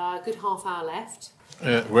have a good half hour left.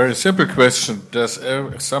 Very simple question. Does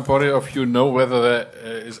somebody of you know whether there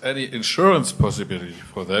is any insurance possibility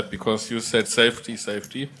for that? Because you said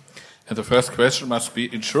safety. And the first question must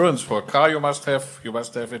be insurance for a car. You must have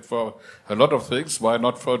it for a lot of things. Why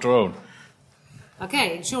not for a drone?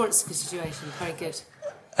 Okay, insurance situation. Very good.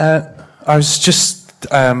 I was just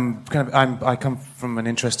I come from an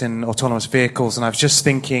interest in autonomous vehicles, and I was just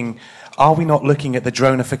thinking, are we not looking at the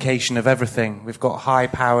dronification of everything? We've got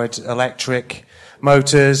high-powered electric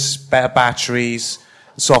motors, better batteries,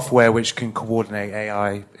 software which can coordinate,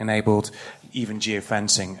 AI-enabled, even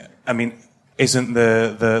geofencing. I mean, isn't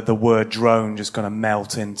the word drone just going to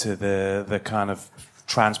melt into the kind of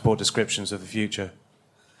transport descriptions of the future?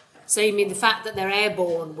 So you mean the fact that they're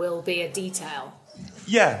airborne will be a detail?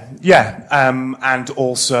 Yeah. And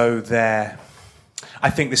also I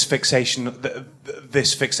think this fixation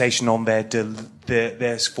on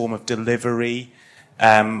their form of delivery,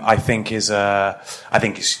 I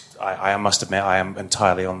must admit I am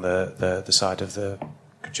entirely on the side of the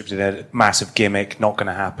contributed massive gimmick, not going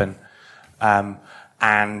to happen.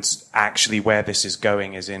 And actually where this is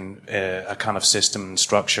going is in a kind of system and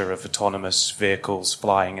structure of autonomous vehicles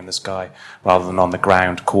flying in the sky rather than on the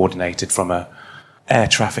ground, coordinated from a air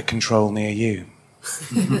traffic control near you.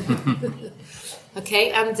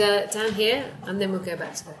 Okay, and down here, and then we'll go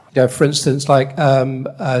back to that. Yeah, for instance, like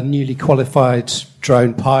a newly qualified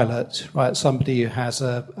drone pilot, right? Somebody who has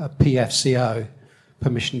a PFCO,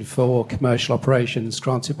 permission for commercial operations,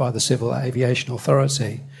 granted by the Civil Aviation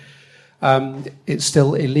Authority. It's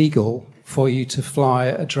still illegal for you to fly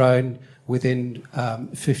a drone within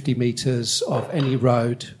 50 metres of any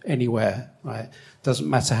road anywhere, right? Doesn't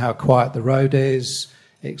matter how quiet the road is,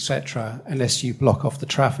 etc., unless you block off the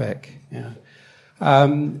traffic. Yeah.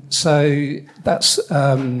 So that's,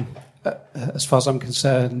 as far as I'm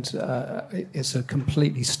concerned, it's a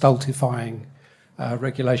completely stultifying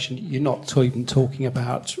regulation. You're not even talking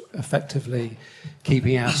about effectively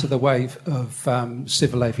keeping out of the way of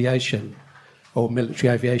civil aviation. or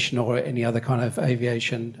military aviation or any other kind of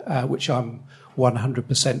aviation, which I'm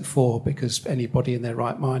 100% for, because anybody in their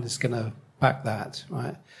right mind is going to back that,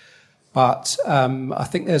 right? But I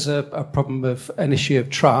think there's a problem of an issue of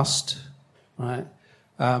trust, right?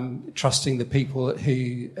 Trusting the people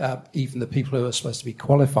who, even the people who are supposed to be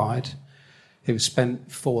qualified, who spent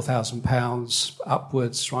 £4,000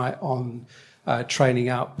 upwards, right, on training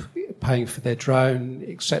up, paying for their drone,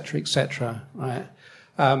 etc., right?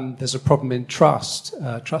 There's a problem in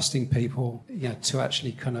trusting people, to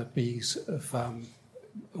actually kind of be sort of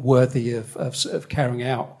worthy of carrying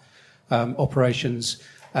out operations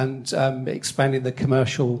and expanding the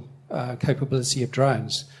commercial capability of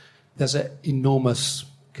drones. There's an enormous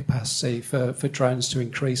capacity for drones to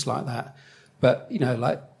increase like that. But,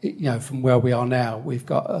 from where we are now, we've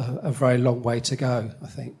got a very long way to go, I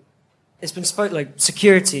think. It's been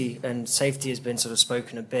security and safety has been sort of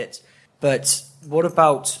spoken a bit, but what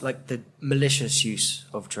about the malicious use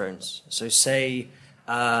of drones? So say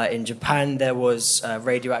in Japan there was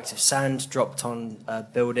radioactive sand dropped on a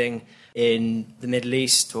building. In the Middle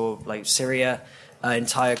East or Syria, an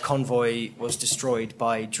entire convoy was destroyed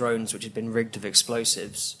by drones which had been rigged with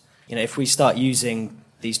explosives. If we start using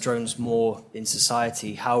these drones more in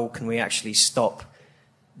society, how can we actually stop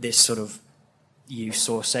this sort of use?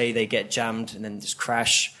 Or say they get jammed and then just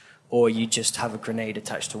crash, or you just have a grenade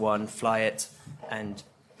attached to one, fly it, and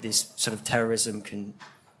this sort of terrorism can,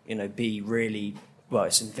 be really, well,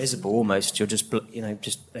 it's invisible almost. You're just,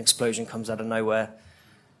 just an explosion comes out of nowhere.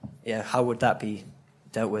 Yeah, how would that be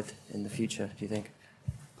dealt with in the future, do you think?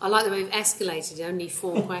 I like that we've escalated only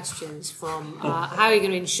 4 questions from how are you going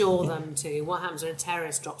to insure them to what happens when a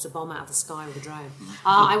terrorist drops a bomb out of the sky with a drone.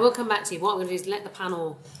 I will come back to you. What I'm going to do is let the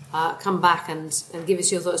panel come back and give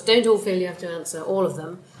us your thoughts. Don't all feel you have to answer all of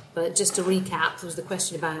them, but just to recap, there was the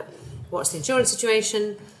question about what's the insurance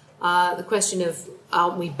situation, the question of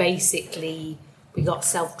aren't we basically, we got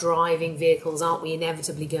self-driving vehicles, aren't we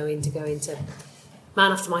inevitably going to go into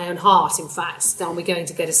man after my own heart, in fact, aren't we going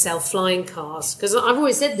to go to self-flying cars? Because I've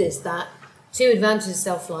always said this, that 2 advantages of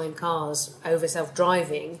self-flying cars over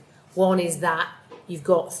self-driving. One is that you've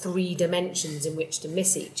got 3 dimensions in which to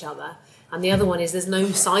miss each other, and the other one is there's no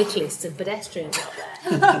cyclists and pedestrians out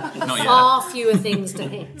there. Not yet. Far fewer things to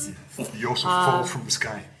hit. You also fall from the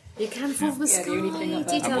sky. You can fall from the sky.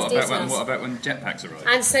 And what about when jetpacks arrive?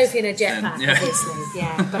 And Sophie in a jetpack, obviously.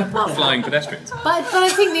 Yeah, but apart flying pedestrians. But I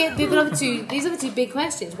think these are the 2 big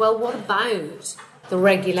questions. Well, what about the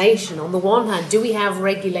regulation? On the one hand, do we have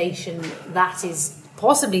regulation that is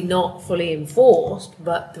possibly not fully enforced,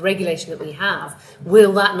 but the regulation that we have,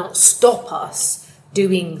 will that not stop us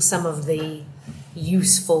doing some of the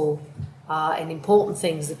useful and important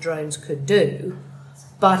things that drones could do?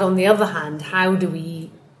 But on the other hand, how do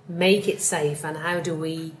we make it safe, and how do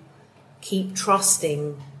we keep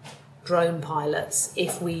trusting drone pilots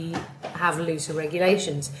if we have looser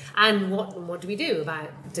regulations? And what do we do about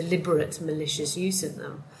deliberate malicious use of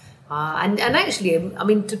them? And actually, I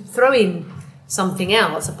mean, to throw in something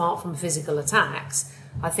else apart from physical attacks,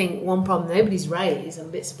 I think one problem nobody's raised, I'm a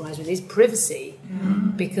bit surprised with, is privacy,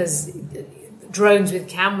 because drones with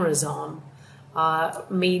cameras on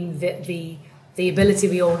mean that the ability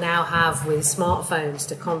we all now have with smartphones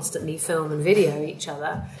to constantly film and video each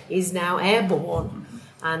other is now airborne,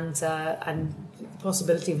 and the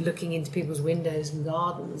possibility of looking into people's windows and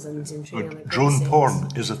gardens and intruding on their drone privacy porn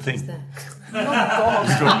is a thing. Oh,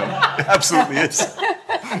 God. It absolutely is.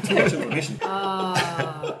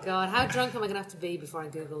 Oh, God. How drunk am I going to have to be before I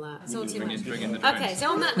Google that? It's all too much. Okay, so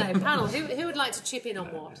on that note, panel, who would like to chip in on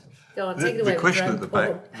what? Go on, take it away. The question at the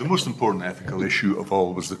back, the most important ethical issue of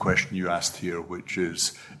all was the question you asked here, which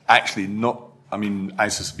is actually not, I mean,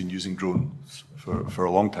 ISIS have been using drones for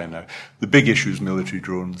a long time now. The big issue is military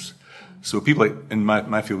drones. So people like, in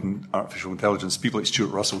my field in artificial intelligence, people like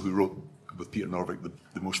Stuart Russell, who wrote with Peter Norvig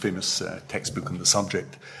the most famous textbook on the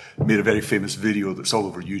subject, made a very famous video that's all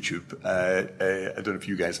over YouTube. I don't know if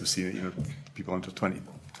you guys have seen it, people under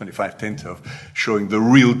 25 tend to have, showing the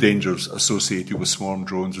real dangers associated with swarm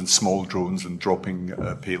drones and small drones and dropping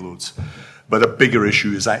payloads. But a bigger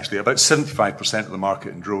issue is actually about 75% of the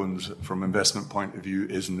market in drones, from an investment point of view,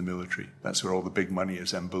 is in the military. That's where all the big money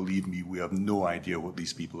is, and believe me, we have no idea what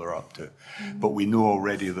these people are up to. But we know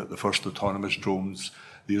already that the first autonomous drones,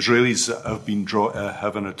 the Israelis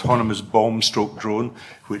have an autonomous bomb-stroke drone,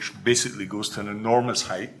 which basically goes to an enormous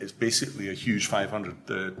height. It's basically a huge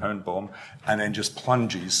 500-pound bomb, and then just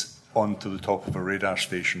plunges onto the top of a radar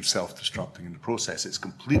station, self-destructing in the process. It's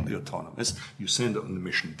completely autonomous. You send it on the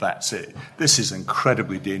mission, that's it. This is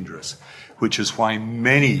incredibly dangerous, which is why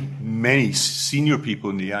many senior people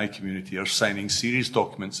in the AI community are signing serious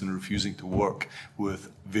documents and refusing to work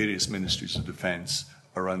with various ministries of defence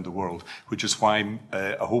around the world, which is why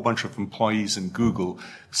a whole bunch of employees in Google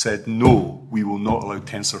said, no, we will not allow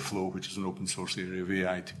TensorFlow, which is an open source area of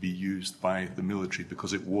AI, to be used by the military,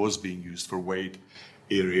 because it was being used for wide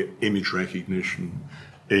area image recognition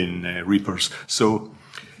in Reapers. So,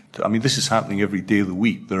 I mean, this is happening every day of the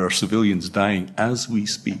week. There are civilians dying as we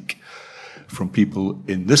speak from people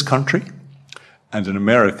in this country and in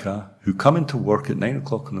America who come into work at 9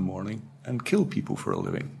 o'clock in the morning and kill people for a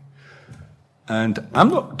living. And I'm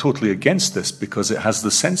not totally against this, because it has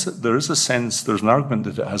the sense that there's an argument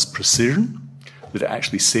that it has precision, that it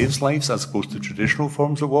actually saves lives as opposed to traditional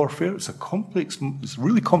forms of warfare. It's a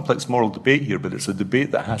really complex moral debate here, but it's a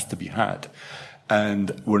debate that has to be had.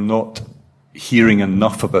 And we're not hearing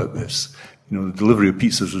enough about this. You know, the delivery of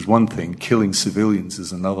pizzas is one thing, killing civilians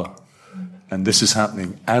is another. And this is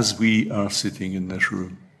happening as we are sitting in this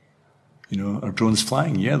room. You know, are drones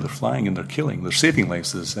flying? Yeah, they're flying and they're killing. They're saving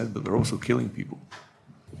lives, as I said, but they're also killing people.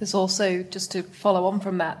 There's also, just to follow on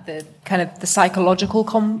from that, the kind of the psychological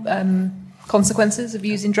consequences of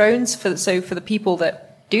using drones. For the people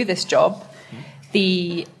that do this job,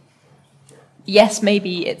 yes,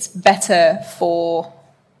 maybe it's better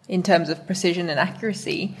in terms of precision and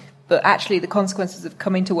accuracy, but actually the consequences of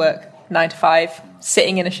coming to work 9 to 5,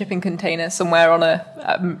 sitting in a shipping container somewhere on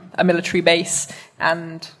a military base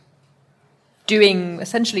and doing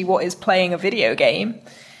essentially what is playing a video game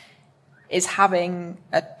is having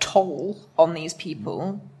a toll on these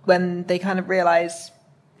people when they kind of realize,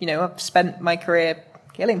 you know, I've spent my career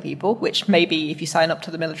killing people, which maybe if you sign up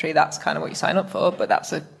to the military, that's kind of what you sign up for, but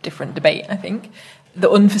that's a different debate, I think. The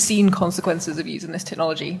unforeseen consequences of using this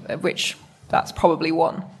technology, of which that's probably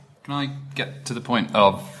one. Can I get to the point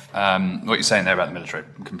of what you're saying there about the military?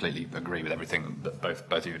 I completely agree with everything that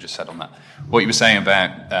both of you just said on that. What you were saying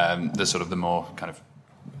about the sort of the more kind of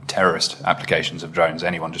terrorist applications of drones,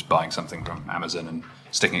 anyone just buying something from Amazon and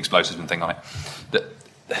sticking explosives and things on it.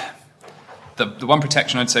 The one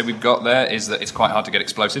protection I'd say we've got there is that it's quite hard to get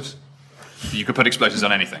explosives. You could put explosives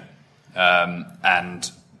on anything,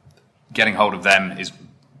 and getting hold of them is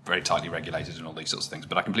very tightly regulated and all these sorts of things.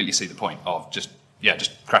 But I completely see the point of just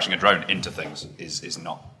crashing a drone into things is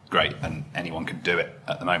not great, and anyone can do it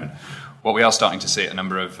at the moment. What we are starting to see at a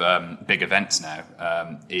number of big events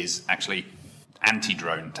now is actually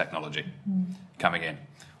anti-drone technology coming in,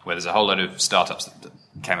 where there's a whole load of startups that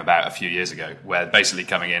came about a few years ago, where basically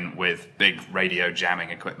coming in with big radio jamming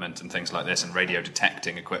equipment and things like this, and radio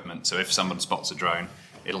detecting equipment. So if someone spots a drone,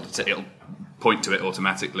 it'll point to it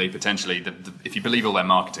automatically. Potentially, if you believe all their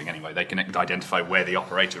marketing anyway, they can identify where the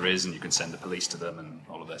operator is, and you can send the police to them and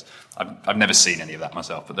all of this. I've never seen any of that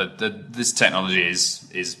myself, but this technology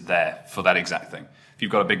is there for that exact thing. If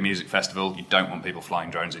you've got a big music festival, you don't want people flying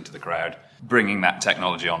drones into the crowd. Bringing that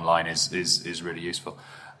technology online is really useful.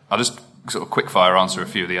 I'll just sort of quick-fire answer a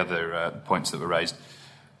few of the other points that were raised.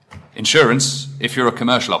 Insurance, if you're a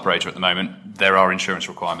commercial operator at the moment, there are insurance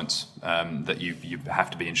requirements that you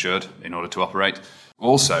have to be insured in order to operate.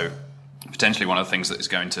 Also, potentially one of the things that is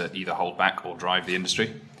going to either hold back or drive the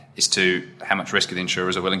industry is to how much risk the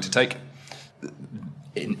insurers are willing to take.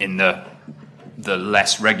 In the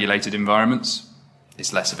less regulated environments,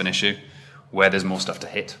 it's less of an issue. Where there's more stuff to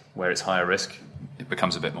hit, where it's higher risk, it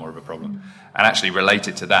becomes a bit more of a problem. And actually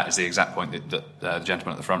related to that is the exact point that the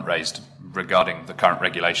gentleman at the front raised regarding the current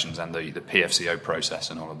regulations and the PFCO process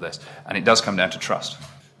and all of this. And it does come down to trust.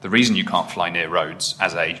 The reason you can't fly near roads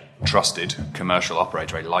as a trusted commercial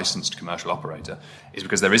operator, a licensed commercial operator, is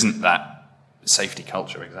because there isn't that safety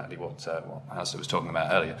culture, exactly what Alistair was talking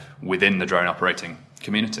about earlier, within the drone operating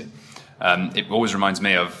community. It always reminds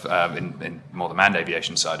me of, in more the manned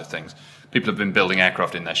aviation side of things, people have been building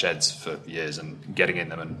aircraft in their sheds for years and getting in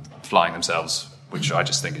them and flying themselves, which I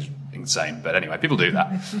just think is insane. But anyway, people do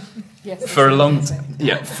that. Yes, for a long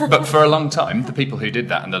but for a long time, the people who did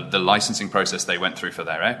that and the licensing process they went through for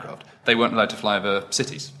their aircraft, they weren't allowed to fly over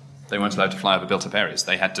cities. They weren't allowed to fly over built-up areas.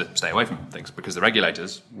 They had to stay away from things because the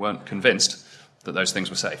regulators weren't convinced that those things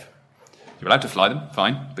were safe. You're allowed to fly them,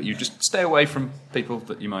 fine, but you just stay away from people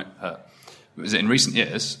that you might hurt. In recent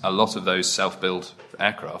years, a lot of those self-build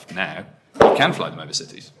aircraft now, you can fly them over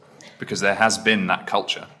cities because there has been that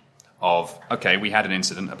culture of, okay, we had an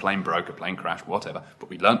incident, a plane broke, a plane crashed, whatever, but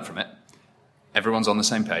we learnt from it. Everyone's on the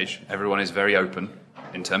same page. Everyone is very open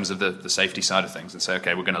in terms of the safety side of things and say,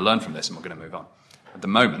 okay, we're going to learn from this and we're going to move on. At the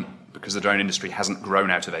moment, because the drone industry hasn't grown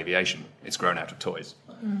out of aviation, it's grown out of toys.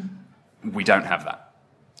 We don't have that.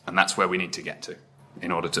 And that's where we need to get to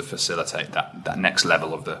in order to facilitate that next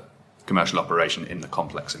level of the commercial operation in the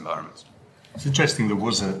complex environments. It's interesting, there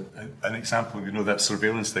was an example, that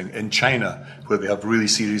surveillance thing in China where they have really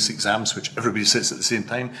serious exams which everybody sits at the same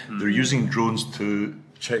time. They're using drones to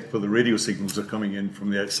check where the radio signals are coming in from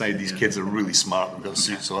the outside. These kids are really smart. They've got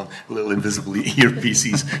suits on, little invisible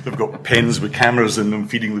earpieces. They've got pens with cameras in them,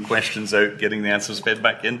 feeding the questions out, getting the answers fed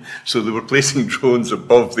back in. So they were placing drones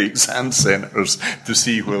above the exam centres to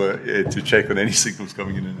see whether, to check on any signals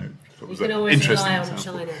coming in and out. So you can always rely on example.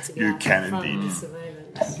 China to be You out can front indeed. of surveillance.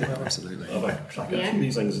 Absolutely. A few of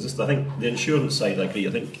these things. Just, I think the insurance side, I agree.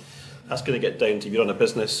 I think that's going to get down to if you run a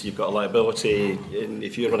business, you've got a liability.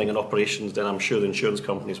 If you're running an operations, then I'm sure the insurance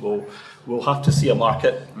companies will have to see a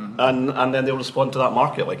market, and then they'll respond to that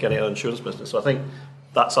market like any other insurance business. So I think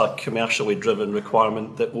that's a commercially driven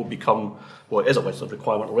requirement that will become, well, it is a legislative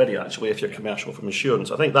requirement already actually if you're commercial from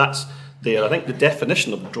insurance. I think that's there. I think the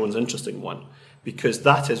definition of the drone is an interesting one, because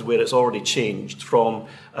that is where it's already changed from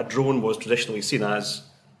a drone was traditionally seen as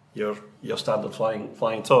your standard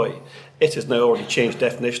flying toy. It has now already changed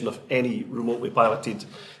definition of any remotely piloted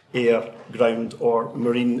air, ground or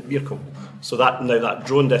marine vehicle. So that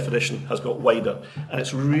drone definition has got wider, and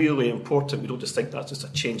it's really important we don't just think that's just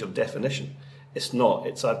a change of definition. It's not.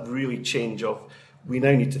 It's a really change of, we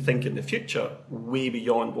now need to think in the future way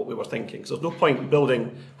beyond what we were thinking. So there's no point in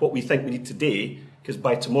building what we think we need today, because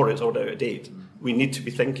by tomorrow it's already out of date. We need to be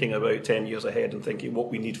thinking about 10 years ahead and thinking what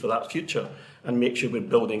we need for that future and make sure we're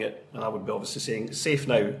building it. And I would be obviously saying safe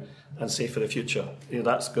now and safe for the future.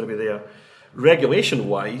 That's going to be there.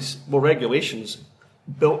 Regulation-wise, well, regulation's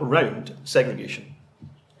built around segregation.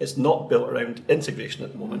 It's not built around integration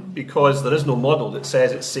at the moment because there is no model that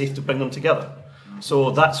says it's safe to bring them together. So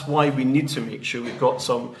that's why we need to make sure we've got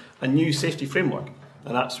a new safety framework.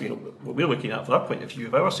 And that's what we're looking at from our point of view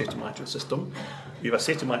of our safety management system. We have a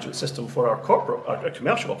safety management system for our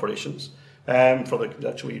commercial operations, for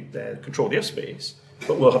the controlled airspace.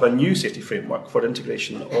 But we'll have a new safety framework for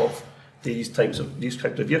integration of these types of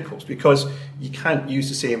vehicles, because you can't use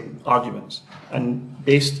the same arguments. And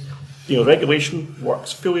regulation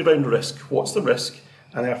works fully around risk. What's the risk,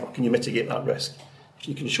 and therefore can you mitigate that risk? If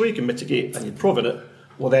you can show you can mitigate and you've proven it,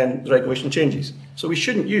 well then the regulation changes. So we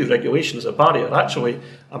shouldn't use regulation as a barrier. Actually,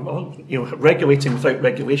 regulating without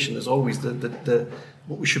regulation is always the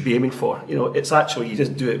what we should be aiming for. It's actually, you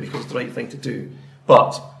just do it because it's the right thing to do,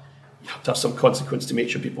 but you have to have some consequence to make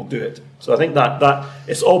sure people do it. So I think that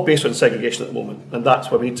it's all based on segregation at the moment, and that's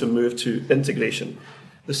why we need to move to integration.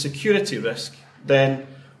 The security risk, then,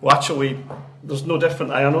 well, actually, there's no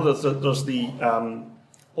different. I know there's the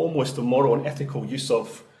almost the moral and ethical use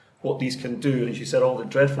of what these can do, and as you said, all the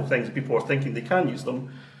dreadful things that people are thinking they can use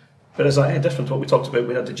them. But is that different to what we talked about?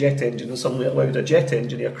 We had the jet engine, and suddenly it allowed a jet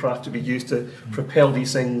engine aircraft to be used to propel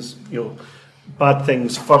these things, bad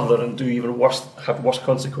things further and do even worse, have worse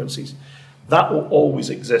consequences. That will always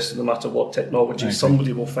exist no matter what technology.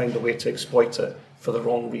 Somebody will find a way to exploit it for the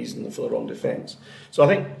wrong reason and for the wrong defence. So I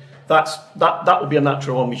think that will be a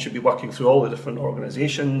natural one. We should be working through all the different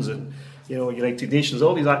organisations and United Nations,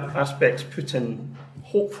 all these aspects put in,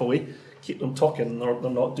 hopefully, keep them talking, they're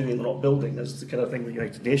not doing, they're not building, is the kind of thing with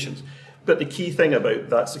United Nations. But the key thing about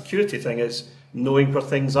that security thing is knowing where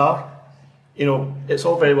things are. It's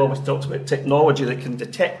all very well we talked about technology that can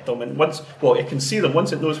detect them, and it can see them.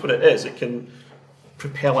 Once it knows what it is, it can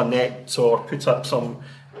propel a net or put up some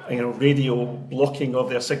radio blocking of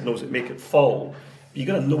their signals that make it fall. But you've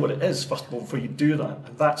got to know what it is, first of all, before you do that.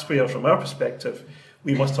 And that's where, from our perspective,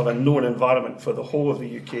 we must have a known environment for the whole of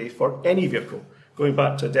the UK for any vehicle. Going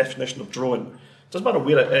back to the definition of drone, it doesn't matter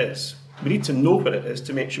where it is. We need to know what it is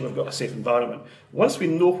to make sure we've got a safe environment. Once we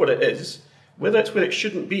know what it is, whether it's where it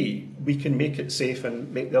shouldn't be, we can make it safe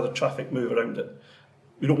and make the other traffic move around it.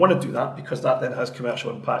 We don't want to do that because that then has commercial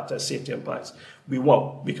impact, has safety impacts. We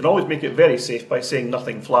won't. We can always make it very safe by saying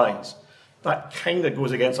nothing flies. That kind of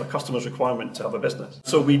goes against our customers' requirement to have a business.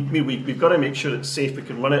 So we've got to make sure it's safe. We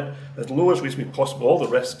can run it as low as reasonably possible, all the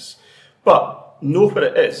risks, but know what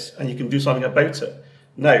it is and you can do something about it.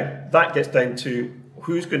 Now, that gets down to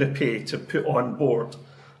who's going to pay to put on board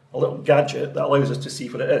a little gadget that allows us to see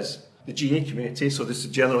what it is. The GA community, so this is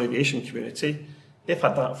the general aviation community, they've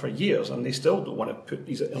had that for years and they still don't want to put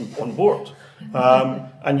these on board.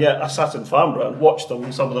 And yet I sat in Farnborough and watched them,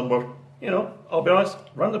 and some of them were, I'll be honest,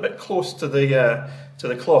 ran a bit close to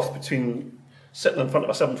the cloth between sitting in front of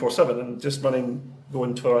a 747 and just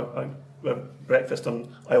going to a breakfast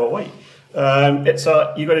on Isle of Wight.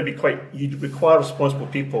 You've got to be you require responsible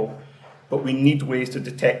people, but we need ways to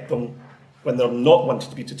detect them when they're not wanted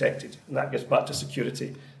to be detected. And that gets back to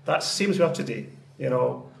security. That's the same as we have today.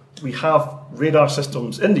 We have radar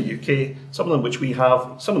systems in the UK, some of them which we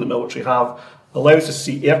have, some of the military have, allows us to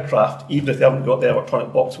see aircraft even if they haven't got the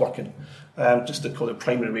electronic box working, just to call it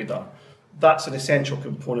primary radar. That's an essential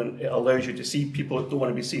component. It allows you to see people that don't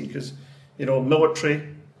want to be seen because,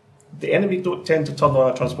 military, the enemy don't tend to turn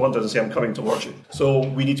on a transponder and say, I'm coming towards you. So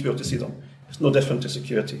we need to be able to see them. It's no different to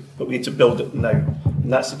security, but we need to build it now.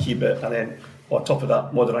 And that's the key bit. And then on top of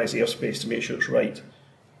that, modernise airspace to make sure it's right.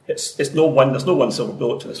 There's no one silver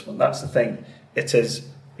bullet to this one. That's the thing. It is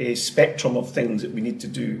a spectrum of things that we need to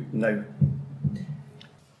do now.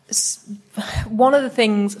 One of the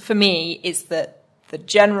things for me is that the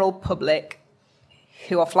general public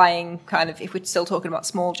who are flying kind of, if we're still talking about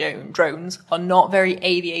small drones, are not very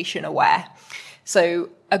aviation aware. So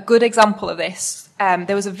a good example of this,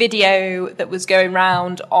 there was a video that was going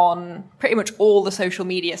around on pretty much all the social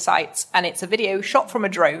media sites, and it's a video shot from a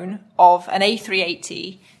drone of an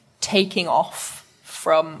A380 taking off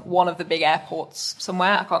from one of the big airports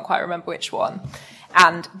somewhere. I can't quite remember which one.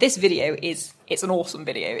 And this video it's an awesome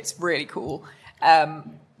video. It's really cool.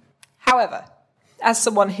 However, as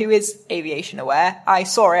someone who is aviation aware, I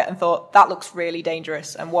saw it and thought, that looks really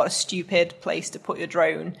dangerous, and what a stupid place to put your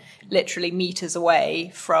drone literally meters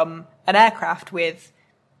away from an aircraft with...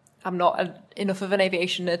 I'm not enough of an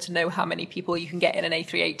aviation nerd to know how many people you can get in an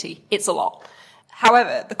A380. It's a lot.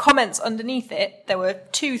 However, the comments underneath it, there were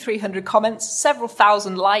 200-300 comments, several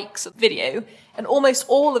thousand likes of video, and almost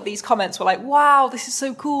all of these comments were like, wow, this is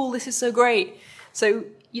so cool, this is so great. So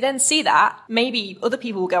you then see that, maybe other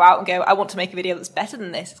people will go out and go, I want to make a video that's better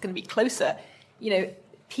than this, it's going to be closer.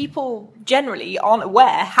 People generally aren't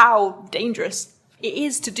aware how dangerous it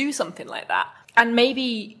is to do something like that. And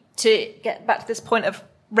maybe to get back to this point of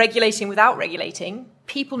regulating without regulating,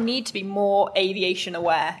 people need to be more aviation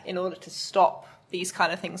aware in order to stop these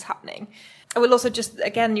kind of things happening. I will also just,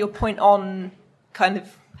 again, your point on kind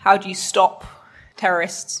of how do you stop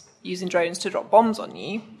terrorists using drones to drop bombs on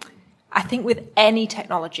you, I think with any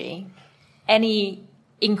technology, any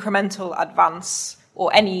incremental advance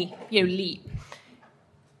or any leap,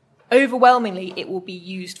 overwhelmingly it will be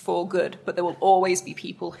used for good, but there will always be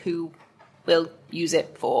people who will use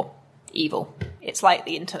it for evil. It's like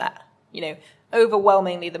the internet.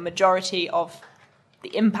 Overwhelmingly the majority of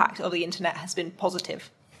the impact of the internet has been positive.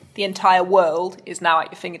 The entire world is now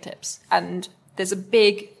at your fingertips. And there's a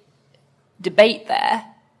big debate there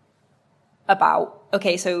about,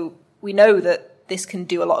 okay, so we know that this can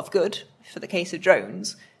do a lot of good for the case of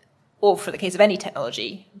drones, or for the case of any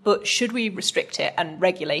technology, but should we restrict it and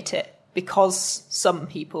regulate it because some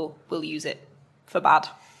people will use it for bad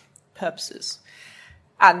purposes?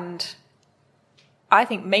 And I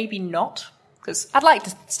think maybe not, because I'd like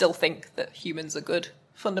to still think that humans are good,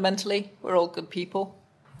 fundamentally. We're all good people.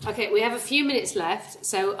 Okay, we have a few minutes left,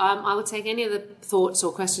 so I will take any other thoughts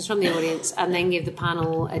or questions from the audience and then give the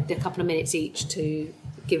panel a couple of minutes each to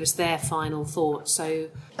give us their final thoughts. So,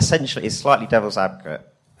 essentially, it's slightly devil's advocate.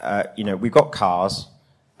 We've got cars,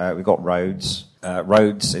 we've got roads.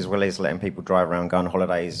 Roads, as well as letting people drive around, go on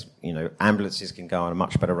holidays. Ambulances can go on a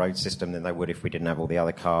much better road system than they would if we didn't have all the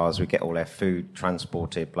other cars. We get all their food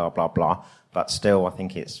transported, blah, blah, blah. But still, I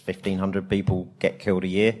think it's 1,500 people get killed a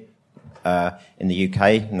year in the UK,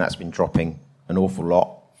 and that's been dropping an awful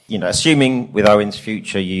lot. Assuming with Owen's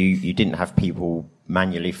future you didn't have people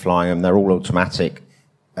manually flying them, they're all automatic.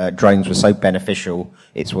 Drones were so beneficial,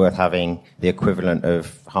 it's worth having the equivalent of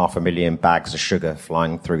 500,000 bags of sugar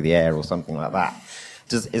flying through the air or something like that.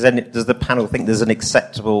 Does the panel think there's an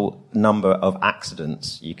acceptable number of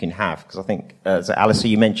accidents you can have? Because I think,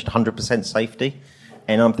 Alistair, you mentioned 100% safety.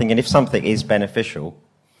 And I'm thinking if something is beneficial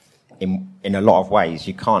in a lot of ways,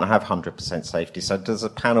 you can't have 100% safety. So does the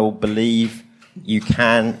panel believe you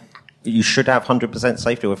should have 100%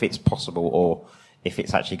 safety, or if it's possible, or if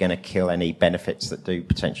it's actually going to kill any benefits that do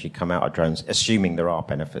potentially come out of drones, assuming there are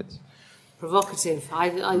benefits? Provocative.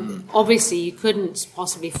 Obviously, you couldn't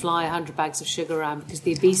possibly fly 100 bags of sugar around because of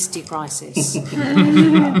the obesity crisis. so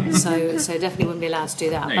definitely wouldn't be allowed to do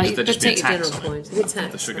that. No, but take your general point.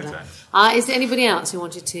 The sugar tax. Is there anybody else who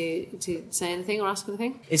wanted to say anything or ask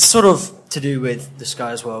anything? It's sort of to do with the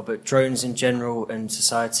sky as well, but drones in general and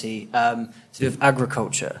society, to do with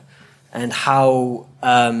agriculture and how.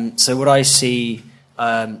 So what I see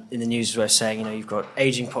in the news is where saying, you've got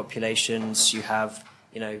aging populations, you have.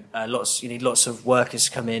 You need lots of workers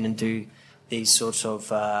to come in and do these sorts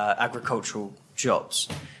of agricultural jobs.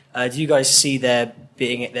 Do you guys see there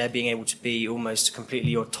being able to be almost a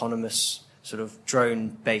completely autonomous sort of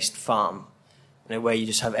drone-based farm, where you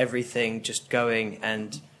just have everything just going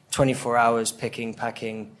and 24 hours picking,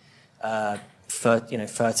 packing,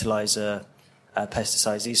 fertilizer,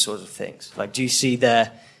 pesticides, these sorts of things? Like, do you see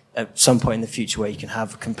there at some point in the future where you can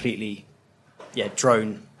have a completely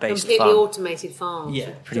drone-based completely farm? automated farms?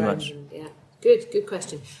 Yeah, pretty much. Good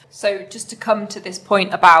question. So just to come to this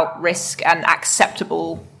point about risk and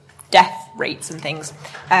acceptable death rates and things,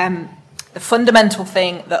 the fundamental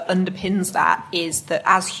thing that underpins that is that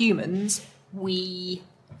as humans, we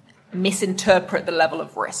misinterpret the level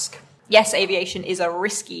of risk. Yes, aviation is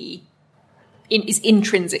is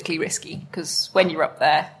intrinsically risky, because when you're up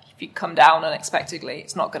there, if you come down unexpectedly,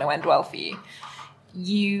 it's not going to end well for you.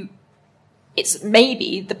 It's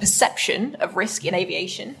maybe the perception of risk in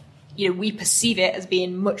aviation. We perceive it as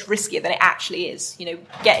being much riskier than it actually is.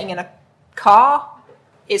 Getting in a car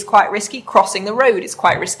is quite risky. Crossing the road is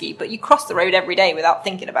quite risky, but you cross the road every day without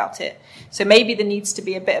thinking about it. So maybe there needs to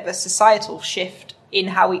be a bit of a societal shift in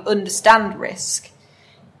how we understand risk,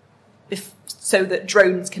 so that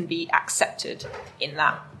drones can be accepted in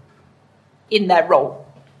their role,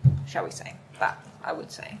 shall we say? That, I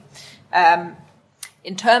would say.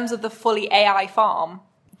 In terms of the fully AI farm,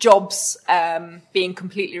 jobs being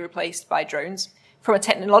completely replaced by drones, from a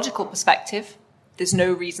technological perspective, there's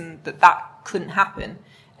no reason that couldn't happen.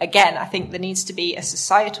 Again, I think there needs to be a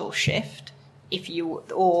societal shift,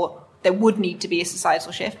 or there would need to be a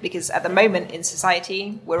societal shift, because at the moment in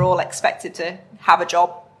society, we're all expected to have a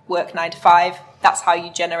job, work 9 to 5. That's how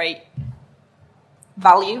you generate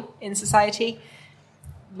value in society.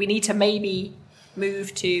 We need to maybe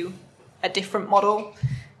move to a different model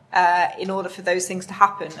in order for those things to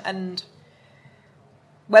happen. And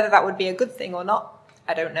whether that would be a good thing or not,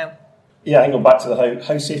 I don't know. Yeah, I can go back to the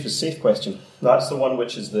how safe is safe question. That's the one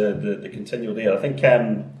which is the continual there. I think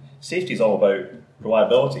safety is all about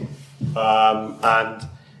reliability. And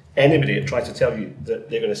anybody that tries to tell you that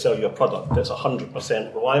they're going to sell you a product that's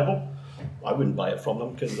 100% reliable, I wouldn't buy it from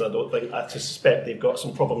them, because I suspect they've got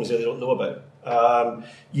some problems there they don't know about.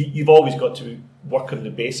 You've always got to work on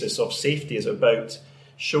the basis of safety is about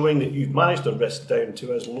showing that you've managed the risk down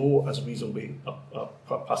to as low as reasonably a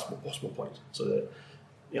possible point. So that,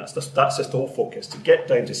 that's just the whole focus, to get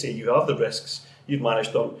down to say you have the risks, you've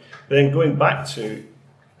managed them. But then going back to,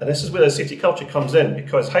 and this is where the safety culture comes in,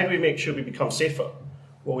 because how do we make sure we become safer?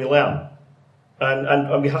 Well, we learn.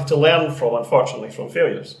 And we have to learn unfortunately, from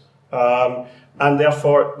failures. And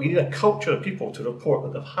therefore, we need a culture of people to report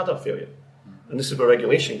that they've had a failure. And this is where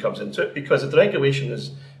regulation comes into it, because if the regulation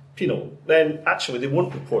is penal, then actually they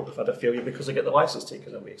won't report they've had a failure because they get the license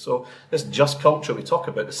taken away. So this just culture we talk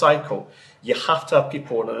about, the cycle, you have to have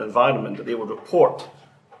people in an environment that they will report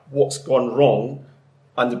what's gone wrong,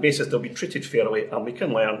 on the basis they'll be treated fairly, and we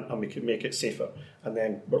can learn and we can make it safer. And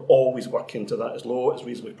then we're always working to that as low as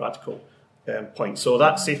reasonably practical point. So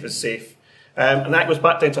that safe is safe. And that goes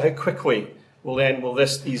back down to how quickly will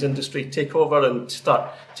these industry take over and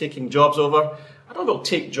start taking jobs over. I don't know if it'll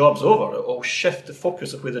take jobs over, it'll shift the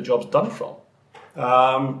focus of where the job's done from.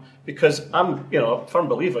 Because I'm a firm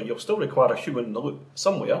believer you'll still require a human in the loop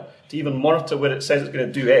somewhere to even monitor where it says it's going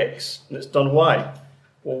to do X and it's done Y.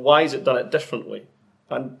 Well, why is it done it differently?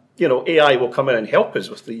 And AI will come in and help us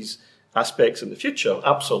with these aspects in the future,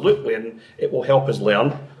 absolutely, and it will help us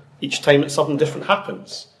learn each time that something different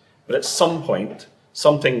happens. But at some point,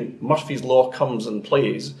 Murphy's Law comes and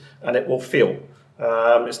plays, and it will fail.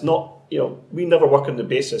 It's not, we never work on the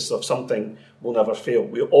basis of something will never fail.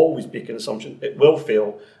 We always make an assumption it will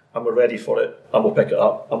fail, and we're ready for it, and we'll pick it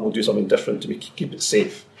up, and we'll do something different to keep it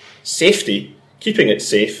safe. Safety, keeping it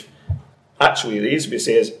safe, actually, the easiest way to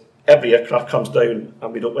say is every aircraft comes down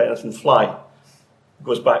and we don't let anything fly. It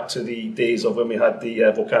goes back to the days of when we had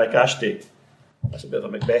the volcanic ash day. That's a bit of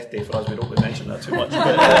a Macbeth day for us, we don't really mention that too much.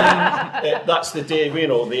 But that's the day, the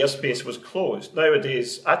airspace was closed.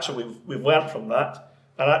 Nowadays, actually, we've learnt from that,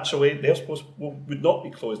 and actually, the airspace would not be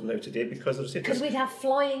closed now today because of safety. Because we'd have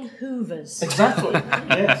flying hoovers. Exactly,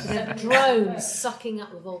 yes. We'd have drones sucking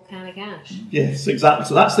up the volcanic ash. Yes, exactly.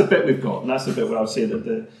 So that's the bit we've got, and that's the bit where I would say that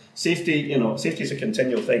the safety, safety is a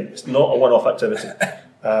continual thing. It's not a one-off activity,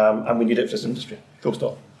 and we need it for this industry. Full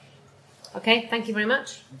stop. Okay, thank you very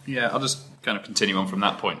much. Yeah, I'll just kind of continue on from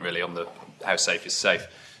that point, really, on the how safe is safe.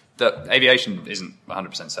 That aviation isn't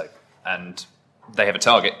 100% safe, and they have a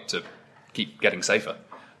target to keep getting safer.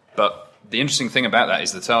 But the interesting thing about that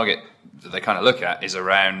is the target that they kind of look at is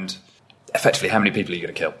around effectively how many people are you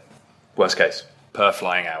going to kill, worst case, per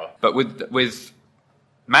flying hour. But with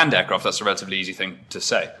manned aircraft, that's a relatively easy thing to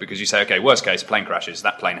say, because you say, okay, worst case, plane crashes,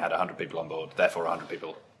 that plane had 100 people on board, therefore 100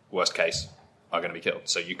 people, worst case, are going to be killed.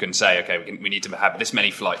 So you can say, okay, we need to have this many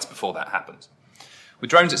flights before that happens. With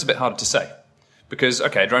drones, it's a bit harder to say, because,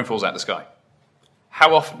 okay, a drone falls out of the sky.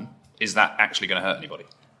 How often is that actually going to hurt anybody?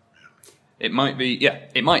 It might be,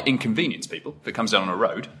 it might inconvenience people if it comes down on a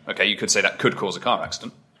road. Okay, you could say that could cause a car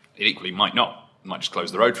accident. It equally might not. It might just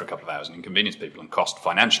close the road for a couple of hours and inconvenience people and cost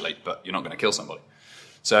financially, but you're not going to kill somebody.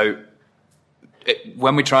 So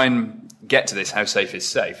when we try and get to this, how safe is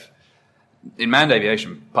safe, in manned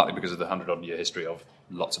aviation, partly because of the 100-odd-year history of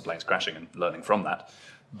lots of planes crashing and learning from that,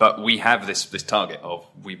 but we have this target of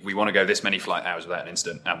we want to go this many flight hours without an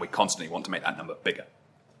incident, and we constantly want to make that number bigger.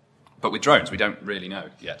 But with drones, we don't really know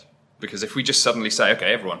yet. Because if we just suddenly say,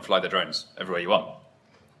 okay, everyone fly the drones everywhere you want,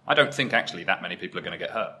 I don't think actually that many people are going to get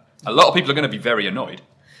hurt. A lot of people are going to be very annoyed,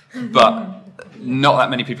 but not that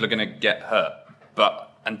many people are going to get hurt.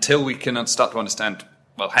 But until we can start to understand,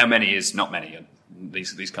 well, how many is not many, and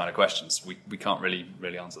these kind of questions, we can't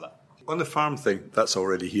really answer that. On the farm thing, that's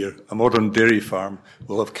already here. A modern dairy farm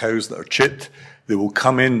will have cows that are chipped. They will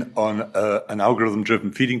come in on an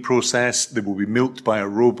algorithm-driven feeding process. They will be milked by a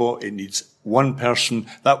robot. It needs one person.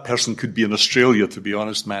 That person could be in Australia, to be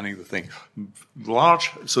honest, manning the thing.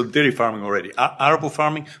 Large, so dairy farming already. Arable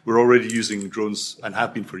farming, we're already using drones and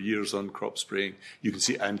have been for years on crop spraying. You can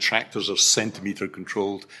see, and tractors are centimetre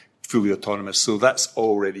controlled, fully autonomous. So that's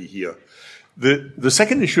already here. The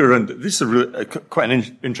second issue around this is quite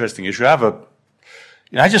an interesting issue.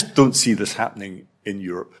 I just don't see this happening in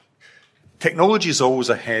Europe. Technology is always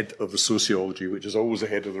ahead of the sociology, which is always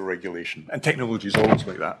ahead of the regulation. And technology is always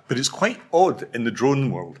like that. But it's quite odd in the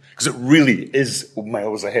drone world, because it really is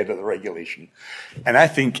miles ahead of the regulation. And I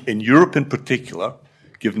think in Europe in particular,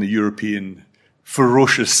 given the European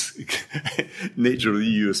ferocious nature of the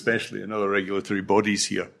EU especially, and other regulatory bodies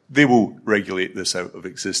here, they will regulate this out of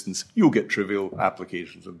existence. You'll get trivial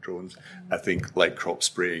applications of drones, I think, like crop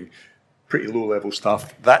spraying, pretty low-level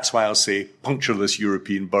stuff. That's why I'll say puncture this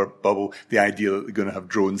European bubble, the idea that they're going to have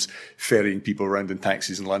drones ferrying people around in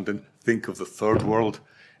taxis in London. Think of the third world.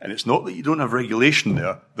 And it's not that you don't have regulation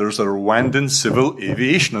there. There's a Rwandan Civil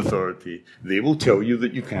Aviation Authority. They will tell you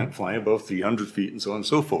that you can't fly above 300 feet and so on and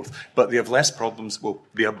so forth. But they have less problems. Well,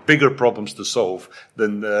 they have bigger problems to solve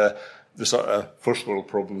than the sort of first world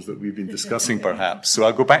problems that we've been discussing, perhaps. So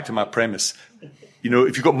I'll go back to my premise.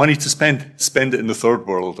 If you've got money to spend it in the third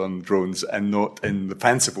world on drones and not in the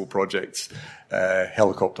fanciful projects,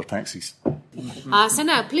 helicopter taxis. So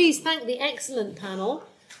now, please thank the excellent panel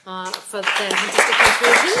for their fantastic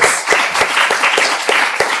conclusions.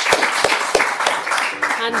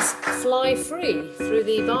 And fly free through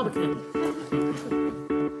the Barbican.